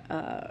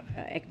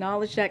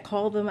acknowledged that,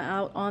 called them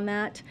out on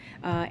that,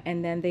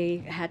 and then they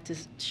had to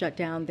shut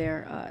down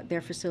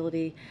their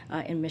facility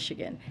in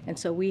Michigan. And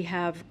so we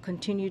have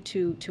continued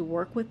to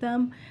work with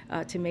them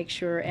to make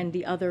sure, and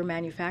the other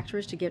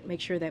manufacturers to make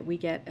sure that we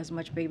get as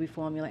much baby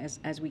formula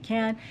as we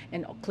can,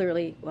 and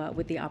clearly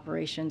with the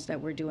operations that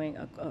we're doing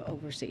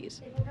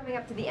overseas. We're coming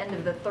up to the end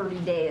of the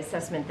 30-day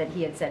assessment that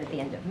he had said at the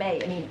end of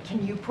May. I mean,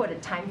 can you put a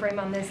time frame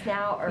on this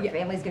now? Are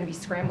families going to be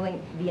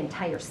scrambling the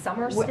entire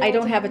summer still? I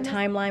don't have a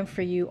timeline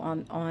for you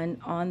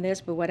on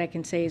this, but what I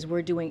can say is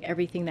we're doing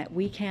everything that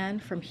we can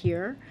from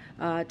here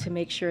to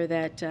make sure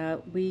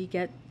that we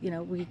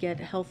get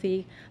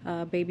healthy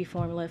baby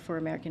formula for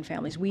American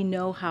families. We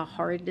know how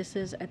hard this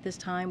is at this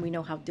time. We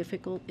know how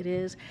difficult it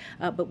is,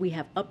 but we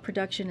have up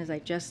production, as I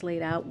just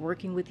laid out,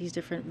 working with these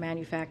different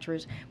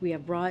manufacturers. We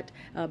have brought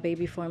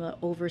baby formula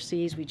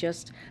overseas. We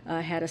just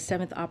had a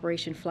 7th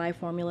Operation Fly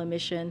Formula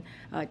mission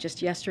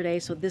just yesterday,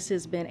 so this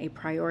has been a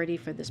priority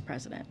for this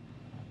president.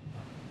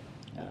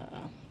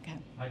 Okay.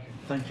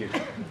 Thank you.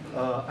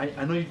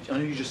 I know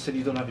you just said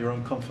you don't have your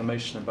own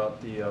confirmation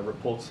about the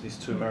reports of these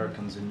two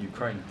Americans in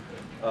Ukraine,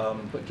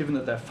 but given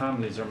that their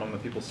families are among the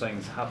people saying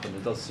this happened,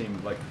 it does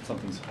seem like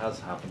something has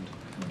happened.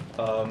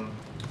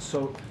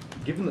 So,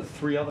 given that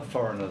 3 other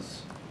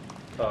foreigners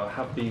who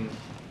have been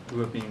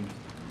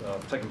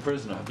taken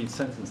prisoner have been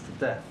sentenced to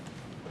death,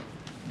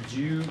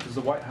 does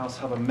the White House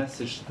have a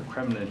message to the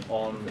Kremlin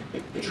on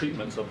the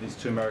treatment of these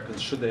 2 Americans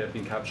should they have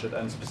been captured,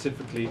 and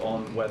specifically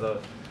on whether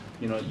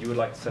you would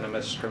like to send a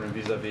message to Kremlin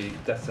vis-a-vis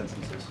death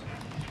sentences?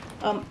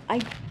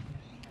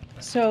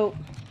 So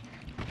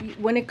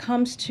when it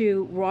comes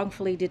to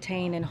wrongfully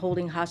detained and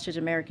holding hostage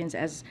Americans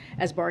as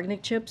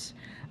bargaining chips,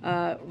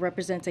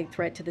 represents a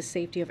threat to the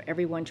safety of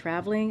everyone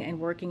traveling and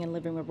working and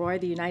living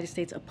abroad. The United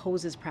States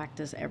opposes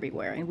practice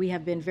everywhere, and we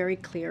have been very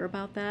clear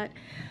about that.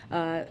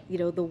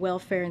 The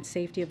welfare and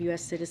safety of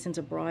U.S. citizens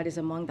abroad is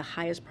among the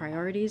highest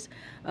priorities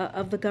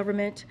of the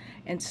government,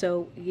 and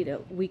so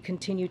we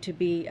continue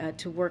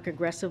to work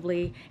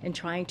aggressively in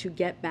trying to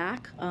get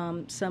back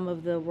some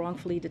of the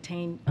wrongfully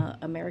detained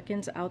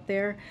Americans out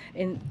there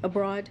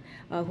abroad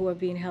who are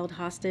being held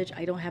hostage.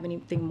 I don't have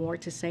anything more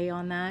to say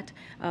on that.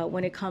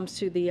 When it comes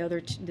to the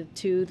other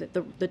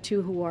the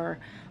two who are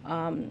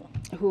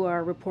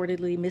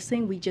reportedly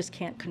missing, we just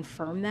can't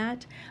confirm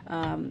that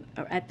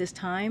at this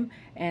time.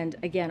 And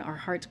again, our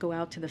hearts go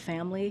out to the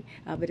family,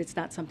 but it's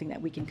not something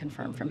that we can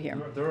confirm from here.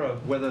 There are,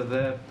 whether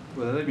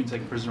they've been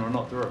taken prisoner or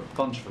not, there are a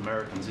bunch of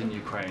Americans in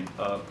Ukraine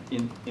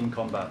in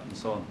combat and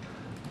so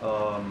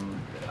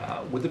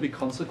on. Would there be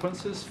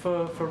consequences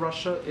for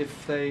Russia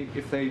if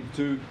they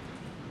do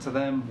to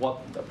them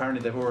what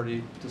apparently they've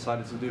already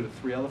decided to do to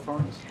 3 other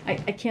foreigners? I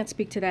can't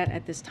speak to that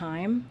at this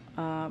time,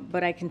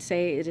 but I can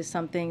say it is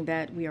something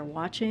that we are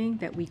watching,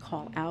 that we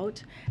call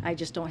out. I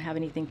just don't have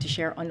anything to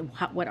share on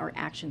what our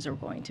actions are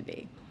going to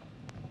be.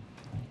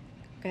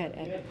 Go ahead,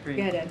 Ed. Go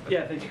ahead, Ed.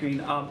 Yeah, thanks,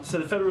 Karine. So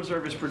the Federal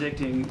Reserve is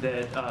predicting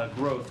that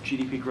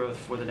GDP growth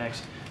for the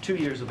next 2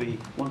 years will be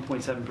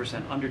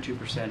 1.7%, under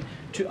 2%,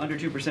 under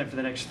 2% for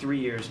the next 3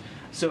 years.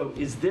 So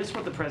is this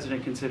what the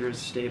president considers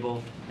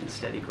stable and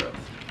steady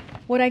growth?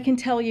 What I can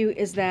tell you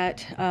is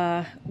that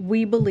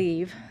we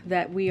believe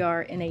that we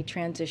are in a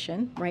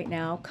transition right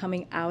now,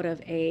 coming out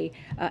of a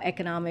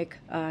economic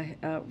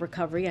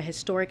recovery, a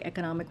historic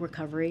economic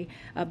recovery,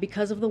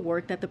 because of the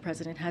work that the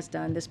president has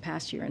done this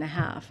past year and a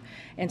half.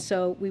 And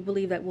so we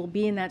believe that we'll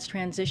be in that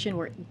transition.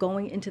 We're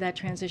going into that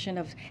transition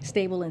of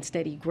stable and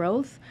steady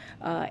growth,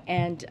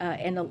 and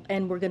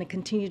we're going to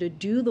continue to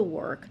do the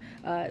work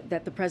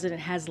that the president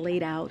has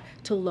laid out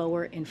to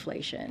lower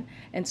inflation.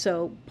 And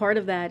so part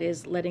of that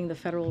is letting the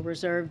Federal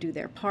Reserve do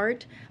their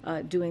part,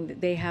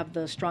 they have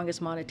the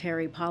strongest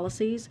monetary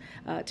policies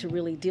to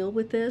really deal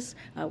with this.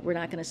 We're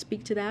not going to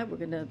speak to that. We're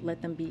going to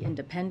let them be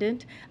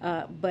independent.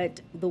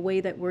 But the way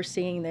that we're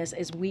seeing this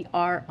is we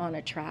are on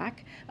a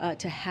track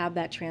to have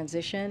that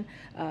transition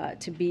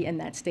to be in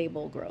that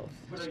stable growth.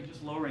 But are you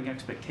just lowering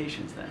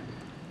expectations then?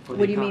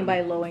 What do you mean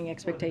by lowering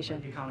expectation?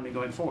 For the economy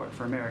going forward,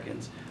 for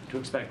Americans to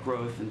expect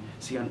growth and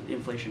see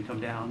inflation come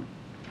down?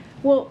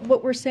 Well,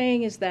 what we're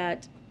saying is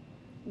that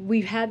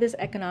we've had this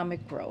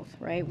economic growth,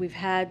 right? We've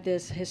had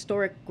this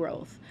historic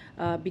growth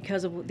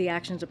because of the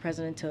actions the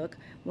president took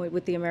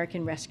with the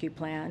American Rescue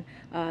Plan,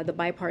 the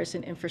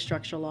bipartisan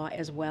infrastructure law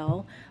as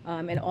well,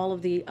 and all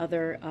of the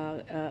other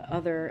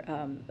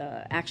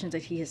actions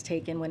that he has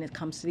taken when it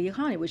comes to the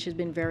economy, which has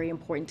been very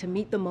important to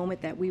meet the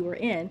moment that we were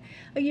in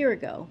a year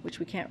ago, which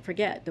we can't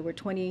forget. There were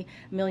 20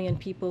 million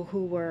people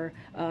who were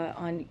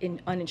on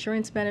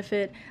insurance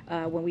benefit.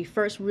 When we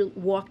first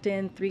walked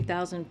in,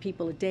 3,000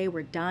 people a day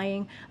were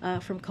dying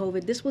from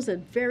COVID. This was a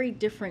very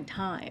different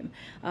time.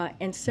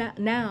 And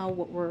now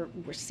what we're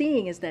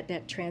seeing is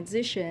that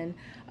transition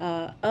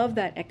of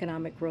that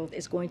economic growth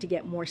is going to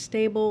get more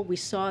stable. We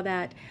saw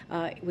that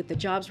with the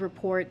jobs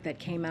report that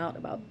came out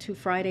about 2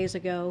 Fridays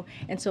ago.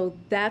 And so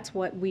that's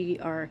what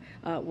we're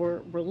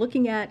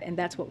looking at, and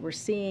that's what we're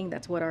seeing.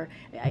 That's what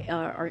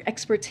our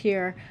experts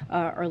here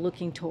are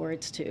looking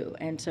towards too.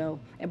 And so,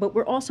 but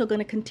we're also going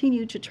to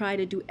continue to try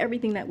to do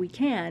everything that we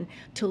can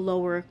to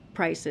lower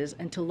prices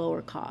and to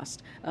lower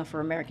cost for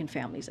American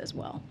families as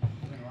well.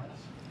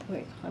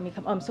 Wait, let me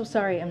come. I'm so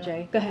sorry,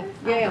 MJ. Go ahead.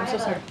 Yeah, I'm so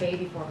sorry.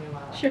 Baby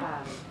formula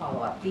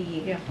follow-up.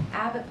 The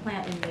Abbott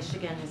plant in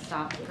Michigan has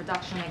stopped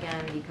production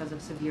again because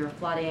of severe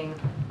flooding.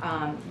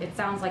 It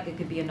sounds like it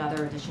could be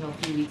another additional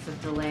few weeks of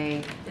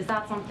delay. Is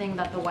that something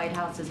that the White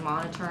House is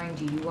monitoring?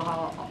 Do you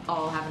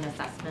all have an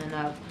assessment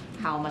of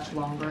how much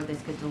longer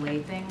this could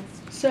delay things?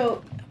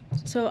 So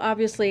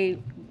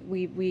obviously,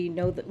 we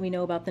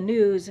know about the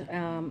news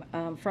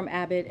from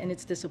Abbott, and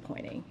it's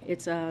disappointing.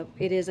 It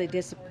is a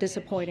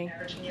disappointing.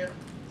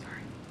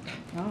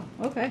 Oh,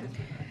 okay.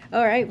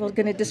 All right, we're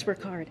going to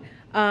disregard.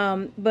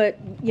 But,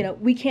 you know,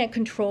 we can't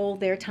control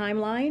their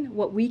timeline.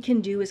 What we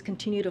can do is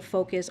continue to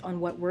focus on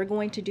what we're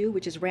going to do,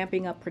 which is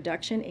ramping up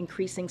production,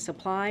 increasing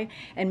supply,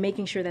 and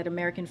making sure that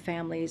American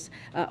families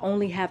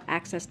only have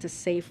access to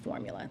safe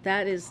formula.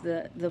 That is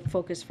the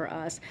focus for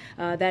us.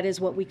 That is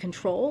what we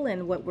control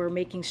and what we're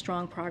making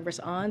strong progress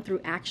on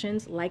through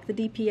actions like the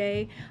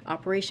DPA,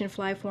 Operation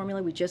Fly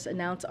Formula. We just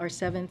announced our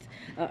seventh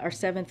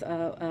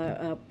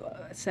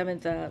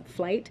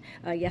flight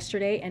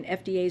yesterday, and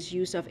FDA's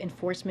use of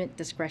enforcement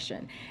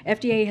discretion.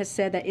 FDA has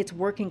said that it's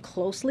working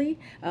closely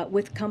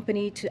with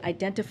company to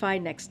identify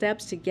next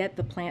steps to get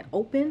the plant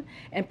open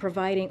and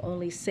providing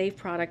only safe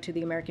product to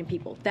the American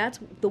people. That's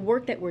the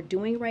work that we're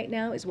doing right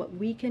now is what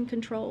we can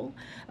control,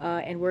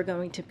 and we're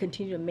going to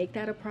continue to make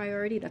that a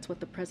priority. That's what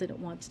the president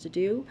wants to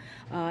do,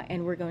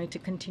 and we're going to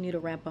continue to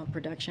ramp up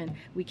production.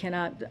 We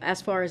cannot,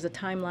 as far as the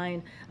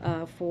timeline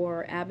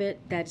for Abbott,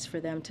 that's for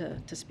them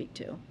to speak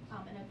to.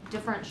 And a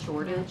different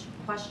shortage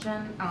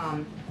question.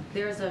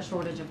 There's a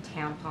shortage of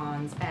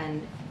tampons,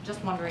 and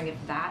just wondering if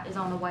that is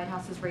on the White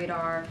House's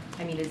radar.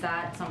 I mean, is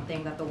that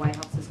something that the White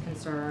House is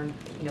concerned,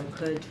 you know,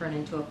 could turn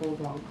into a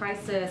full-blown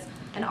crisis?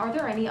 And are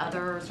there any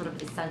other sort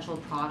of essential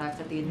products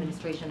that the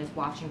administration is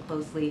watching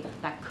closely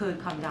that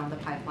could come down the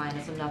pipeline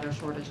as another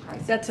shortage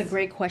crisis? That's a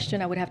great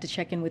question. I would have to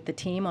check in with the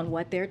team on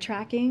what they're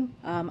tracking.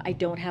 I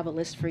don't have a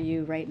list for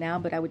you right now,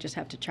 but I would just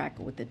have to track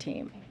it with the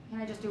team. Can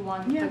I just do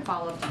one quick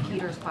follow-up to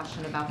Peter's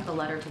question about the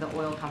letter to the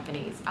oil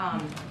companies?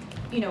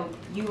 You know,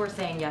 you were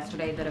saying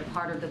yesterday that a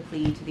part of the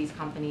plea to these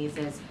companies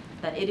is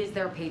that it is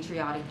their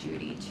patriotic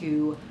duty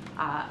to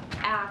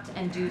act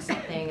and do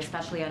something,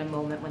 especially at a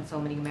moment when so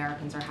many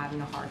Americans are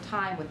having a hard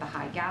time with the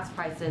high gas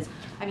prices.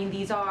 I mean,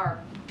 these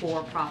are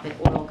for-profit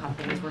oil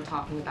companies we're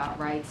talking about,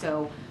 right?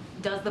 So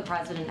does the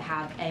president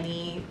have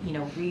any, you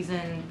know,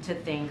 reason to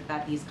think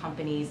that these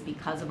companies,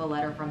 because of a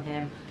letter from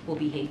him, will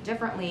behave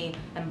differently?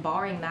 And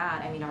barring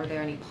that, I mean, are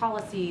there any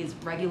policies,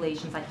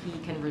 regulations that he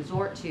can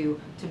resort to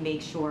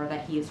make sure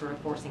that he is sort of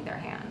forcing their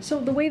hand? So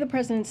the way the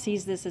president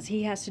sees this is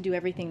he has to do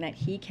everything that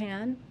he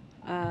can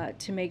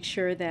to make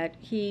sure that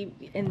he,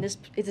 in this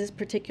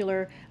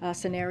particular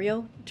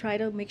scenario, try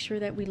to make sure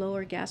that we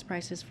lower gas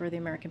prices for the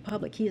American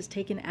public. He has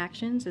taken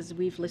actions, as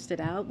we've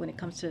listed out, when it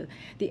comes to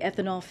the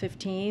ethanol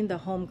 15, the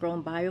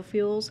homegrown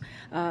biofuels,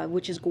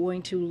 which is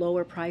going to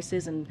lower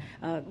prices in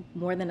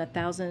more than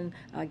 1,000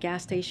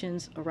 gas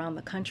stations around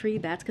the country.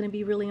 That's going to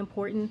be really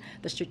important.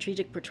 The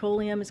strategic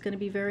petroleum is going to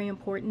be very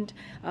important,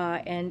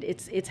 and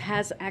it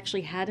has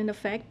actually had an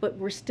effect, but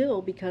we're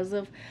still, because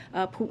of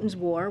Putin's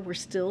war, we're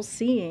still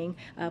seeing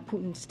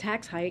Putin's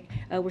tax hike,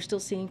 we're still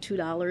seeing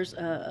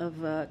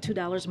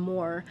 $2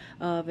 more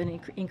of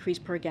an increase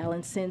per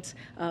gallon since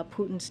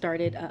Putin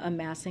started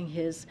amassing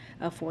his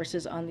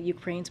forces on the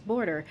Ukraine's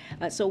border.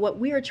 So what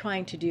we are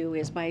trying to do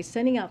is, by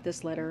sending out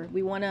this letter,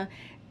 we want to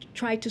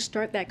try to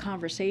start that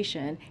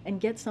conversation and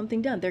get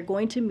something done. They're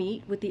going to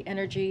meet with the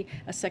energy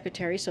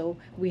secretary, so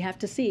we have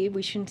to see.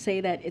 We shouldn't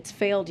say that it's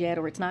failed yet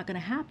or it's not going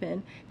to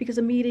happen, because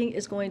a meeting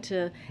is going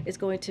to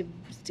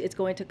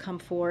come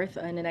forth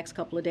in the next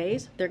couple of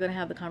days. They're going to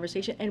have the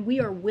conversation, and we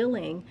are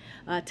willing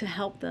to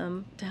help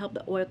them, to help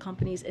the oil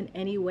companies in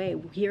any way,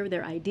 hear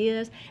their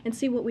ideas and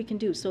see what we can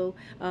do. So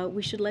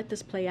we should let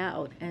this play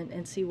out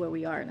and see where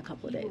we are in a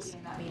couple of days.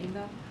 In that meeting,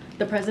 though?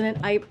 The president,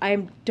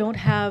 I don't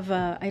have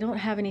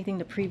anything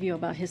to preview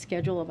about his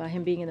schedule, about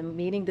him being in the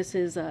meeting. This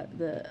is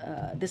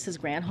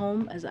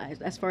Granholm,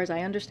 as far as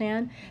I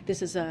understand.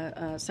 This is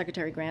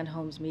Secretary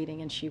Granholm's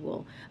meeting, and she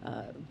will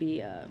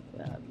be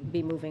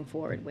moving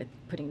forward with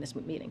putting this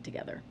meeting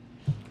together.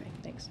 Great,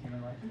 thanks.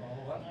 Human rights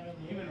follow-up?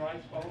 Human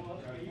rights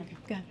follow-up?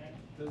 Go ahead.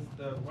 Does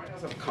the White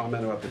House have a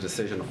comment about the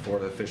decision of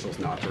Florida officials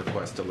not to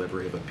request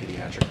delivery of a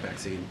pediatric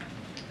vaccine?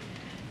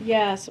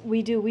 Yes,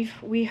 we do.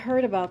 We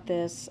heard about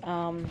this,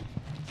 and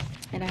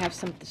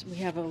we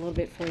have a little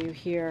bit for you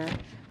here.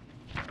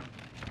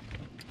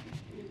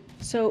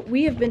 So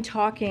we have been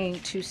talking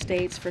to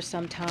states for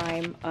some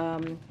time.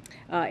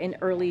 In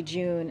early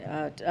June,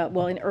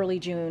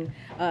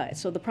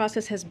 so the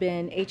process has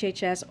been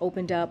HHS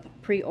opened up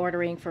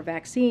pre-ordering for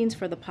vaccines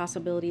for the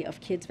possibility of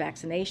kids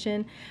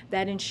vaccination.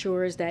 That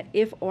ensures that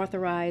if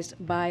authorized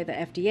by the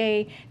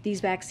FDA,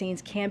 these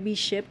vaccines can be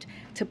shipped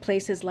to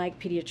places like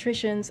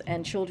pediatricians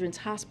and children's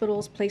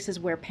hospitals, places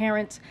where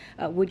parents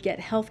would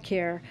get health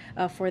care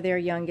for their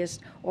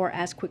youngest, or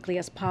as quickly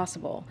as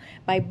possible.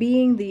 By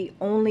being the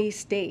only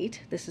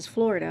state, this is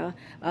Florida,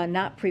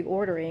 not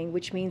pre-ordering,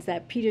 which means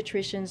that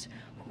pediatricians,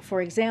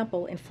 for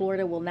example, in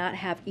Florida, will not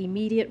have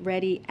immediate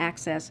ready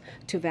access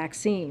to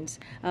vaccines.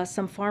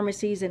 Some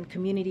pharmacies and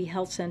community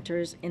health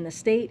centers in the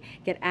state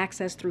get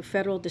access through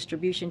federal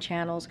distribution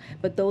channels,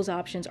 but those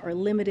options are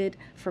limited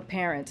for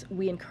parents.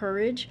 We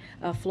encourage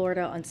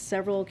Florida on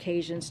several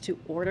occasions to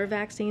order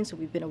vaccines, so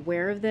we've been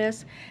aware of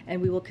this,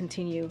 and we will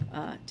continue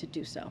to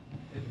do so.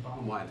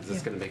 Bottom line, is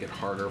this going to make it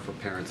harder for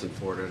parents in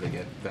Florida to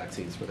get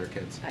vaccines for their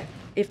kids?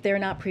 If they're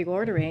not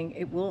pre-ordering,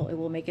 it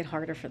will make it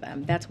harder for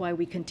them. That's why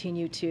we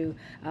continue to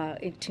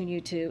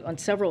on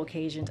several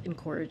occasions,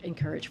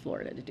 encourage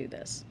Florida to do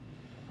this.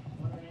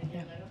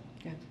 Yeah.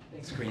 Yeah.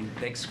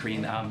 Thanks,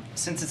 Karine.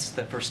 Since it's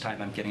the first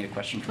time I'm getting a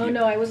question from Oh, you.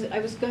 no, I was,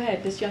 go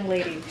ahead, this young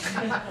lady.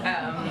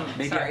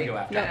 Maybe I can go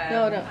after.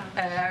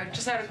 No.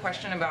 Just had a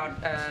question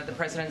about the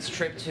president's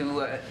trip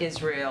to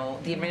Israel.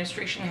 The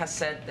administration has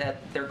said that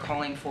they're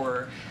calling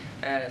for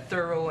a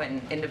thorough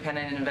and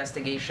independent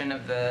investigation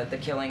of the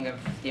killing of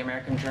the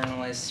American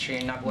journalist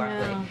Shirin Abu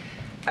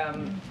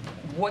Akleh.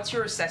 What's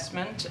your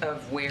assessment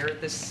of where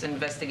this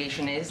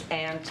investigation is,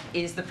 and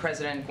is the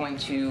president going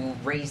to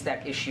raise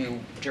that issue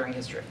during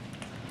his trip?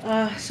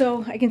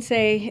 So I can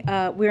say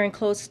we're in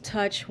close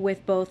touch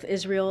with both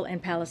Israel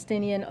and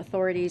Palestinian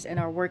authorities and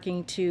are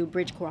working to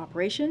bridge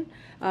cooperation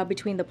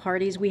between the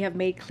parties. We have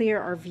made clear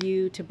our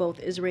view to both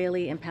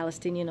Israeli and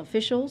Palestinian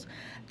officials.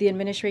 The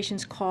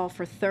administration's call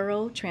for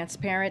thorough,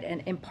 transparent,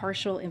 and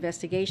impartial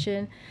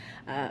investigation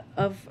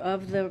of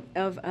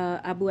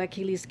Abu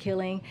Akleh's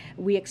killing.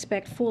 We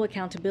expect full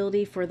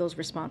accountability for those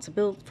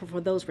responsible.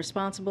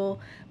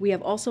 We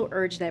have also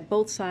urged that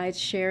both sides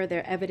share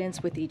their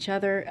evidence with each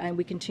other, and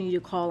we continue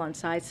to call on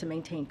sides to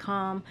maintain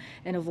calm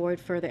and avoid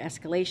further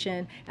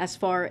escalation. As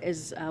far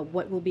as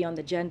what will be on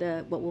the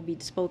agenda, what will be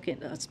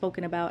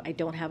spoken about, I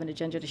don't have an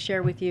agenda to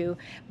share with you.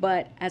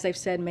 But as I've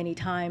said many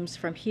times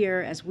from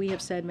here, as we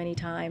have said many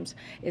times,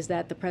 is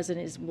that the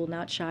president will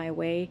not shy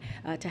away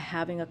to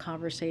having a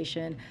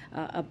conversation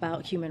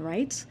about human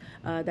rights.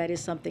 That is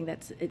something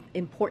that's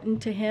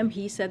important to him.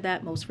 He said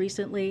that most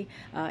recently,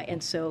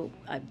 and so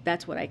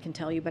that's what I can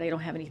tell you, but I don't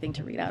have anything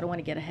to read out. I don't want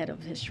to get ahead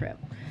of his trip.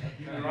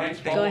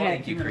 Go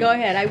ahead. Go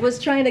ahead. I was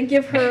trying to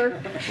give her.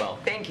 Well,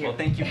 thank you. Well,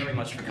 thank you very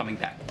much for coming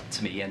back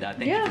to me, and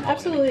thank you for calling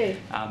absolutely.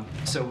 me.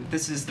 So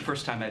this is the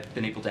first time I've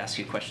been able to ask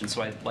you a question,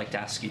 so I'd like to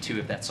ask you too,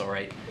 if that's all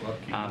right.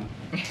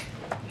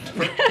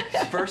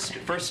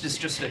 First is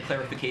just a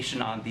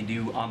clarification on the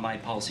new online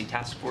policy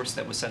task force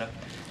that was set up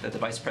that the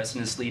Vice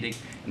President is leading,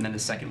 and then the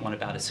second one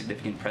about a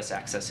significant press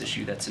access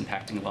issue that's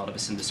impacting a lot of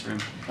us in this room.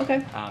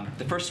 Okay.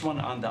 The first one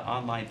on the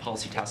online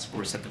policy task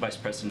force that the Vice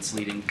President's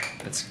leading,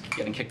 that's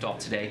getting kicked off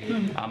today.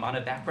 On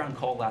a background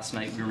call last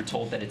night, we were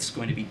told that it's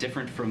going to be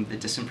different from the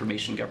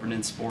Disinformation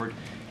Governance Board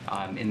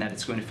in that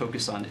it's going to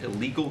focus on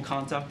illegal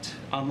conduct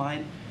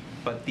online.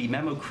 But the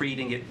memo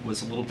creating it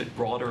was a little bit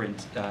broader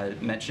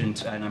and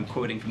mentioned, and I'm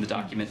quoting from the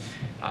document,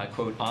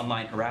 quote,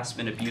 online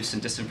harassment, abuse,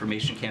 and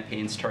disinformation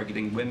campaigns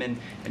targeting women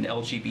and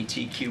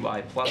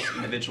LGBTQI+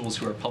 individuals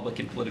who are public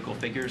and political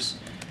figures.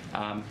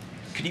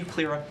 Could you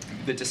clear up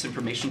the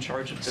disinformation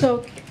charge?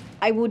 So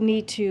I would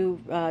need to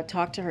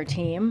talk to her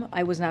team.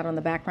 I was not on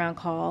the background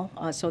call,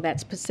 so that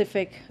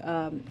specific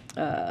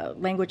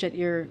language that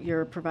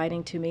you're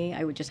providing to me,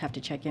 I would just have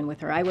to check in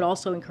with her. I would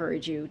also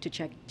encourage you to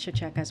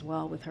check as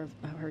well with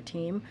her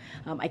team.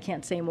 I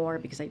can't say more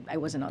because I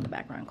wasn't on the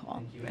background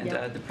call. Thank you.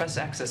 And the press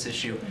access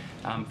issue,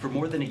 for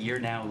more than a year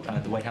now,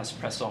 the White House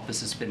press office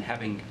has been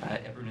having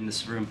everyone in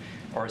this room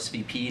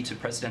RSVP to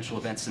presidential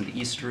events in the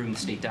East Room, the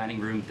State Dining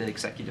Room, the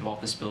Executive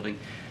Office Building.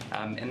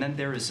 And then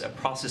there is a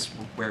process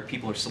where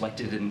people are selected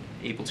and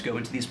able to go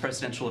into these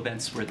presidential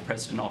events where the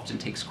president often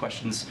takes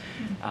questions.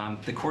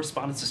 The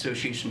Correspondents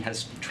Association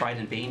has tried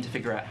in vain to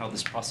figure out how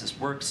this process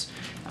works.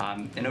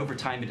 And over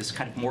time, it has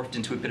kind of morphed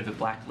into a bit of a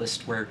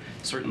blacklist where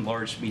certain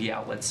large media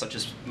outlets, such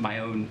as my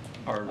own,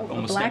 are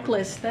almost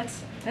blacklist. Never.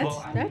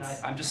 Well,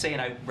 I'm just saying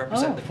I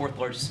represent the 4th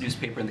largest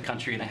newspaper in the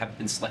country, and I haven't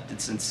been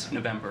selected since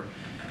November.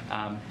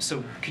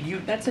 So can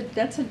you? That's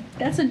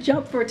a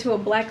jump to a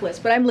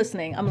blacklist. But I'm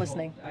listening. I'm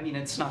listening. Well, I mean,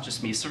 it's not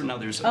just me. Certain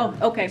others. Oh,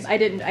 okay. I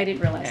didn't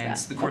realize and that.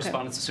 The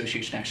Correspondents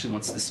Association actually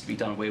wants this to be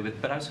done away with.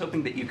 But I was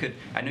hoping that you could.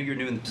 I know you're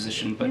new in the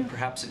position, but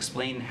perhaps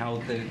explain how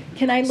the.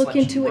 Can I look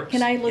into works? it?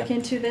 Can I look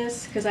into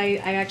this? Because I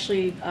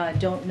actually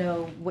don't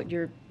know what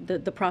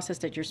the process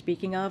that you're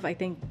speaking of. I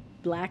think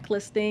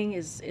blacklisting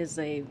is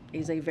a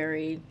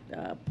very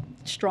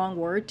strong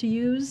word to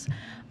use.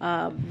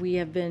 We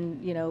have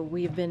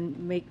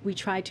been, we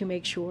try to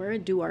make sure,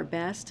 do our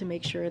best to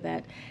make sure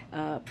that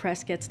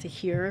press gets to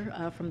hear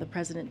from the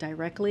president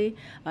directly.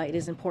 It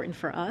is important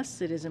for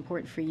us. It is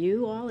important for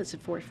you all. It's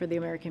important for the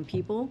American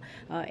people.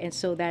 And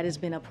so that has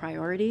been a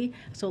priority.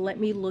 So let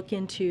me look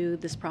into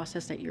this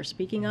process that you're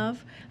speaking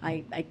of.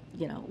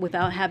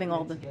 Without having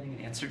all the. Getting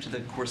an answer to the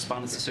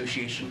Correspondents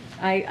Association.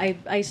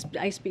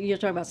 You're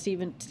talking about Steve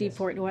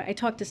Portnoy. I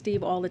talk to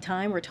Steve all the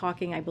time. We're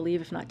talking, I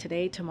believe, if not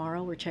today,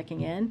 tomorrow. We're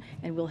checking in,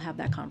 and we'll have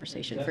that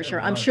conversation for sure.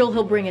 I'm sure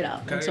he'll bring it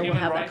up, and so we'll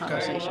have that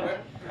conversation.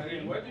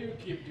 Karine, why do you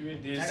keep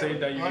doing this? Say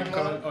that you will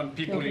call on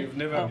people you've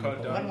never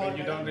called on, but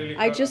you don't really.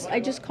 I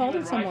just called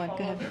on someone. Go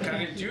ahead.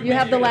 Karine, you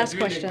have the last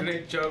question. A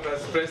great job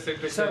as press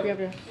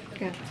secretary.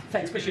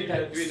 Thanks, appreciate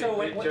that.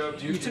 So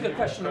you took a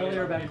question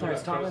earlier about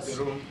Clarence Thomas.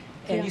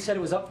 And you said it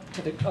was up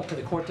to the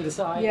court to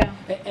decide. Yeah.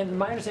 And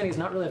my understanding is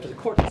not really up to the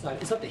court to decide.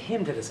 It's up to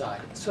him to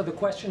decide. So the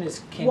question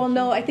is,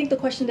 no, I think the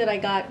question that I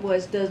got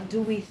was,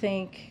 do we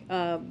think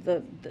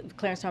the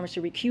Clarence Thomas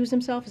should recuse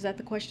himself? Is that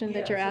the question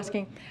that you're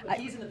asking?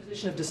 He's in the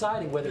position of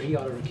deciding whether he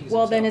ought to recuse himself.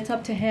 Well, then it's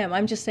up to him.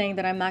 I'm just saying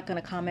that I'm not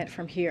going to comment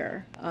from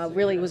here.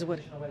 Really, was what.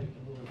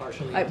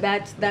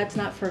 That's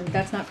not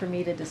for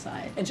me to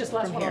decide. And just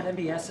last one on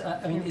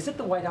MBS. I mean, is it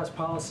the White House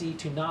policy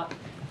to not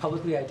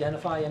publicly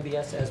identify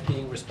MBS as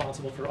being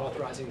responsible for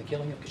authorizing the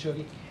killing of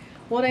Khashoggi?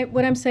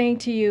 What I'm saying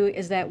to you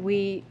is that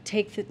we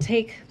take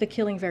the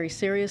killing very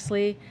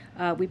seriously.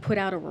 We put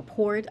out a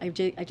report. I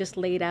just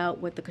laid out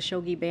what the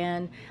Khashoggi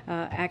ban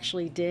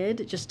actually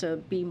did, just to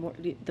be more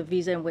the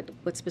visa and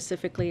what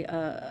specifically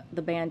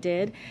the ban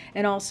did,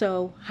 and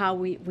also how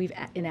we've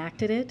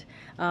enacted it.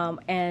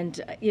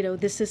 And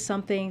this is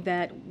something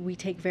that we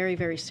take very,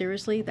 very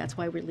seriously. That's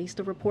why we released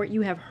the report.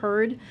 You have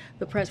heard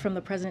from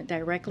the president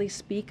directly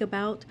speak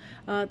about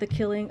the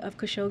killing of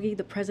Khashoggi.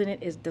 The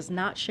president does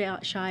not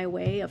shy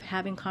away of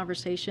having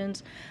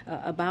conversations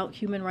about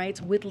human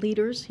rights with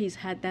leaders. He's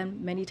had them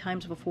many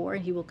times before,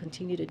 and he will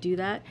continue to do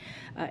that.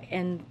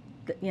 And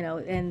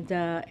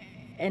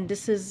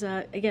this is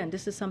again,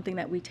 this is something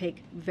that we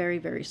take very,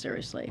 very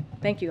seriously.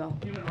 Thank you all.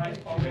 Human rights.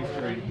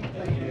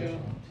 Thank you.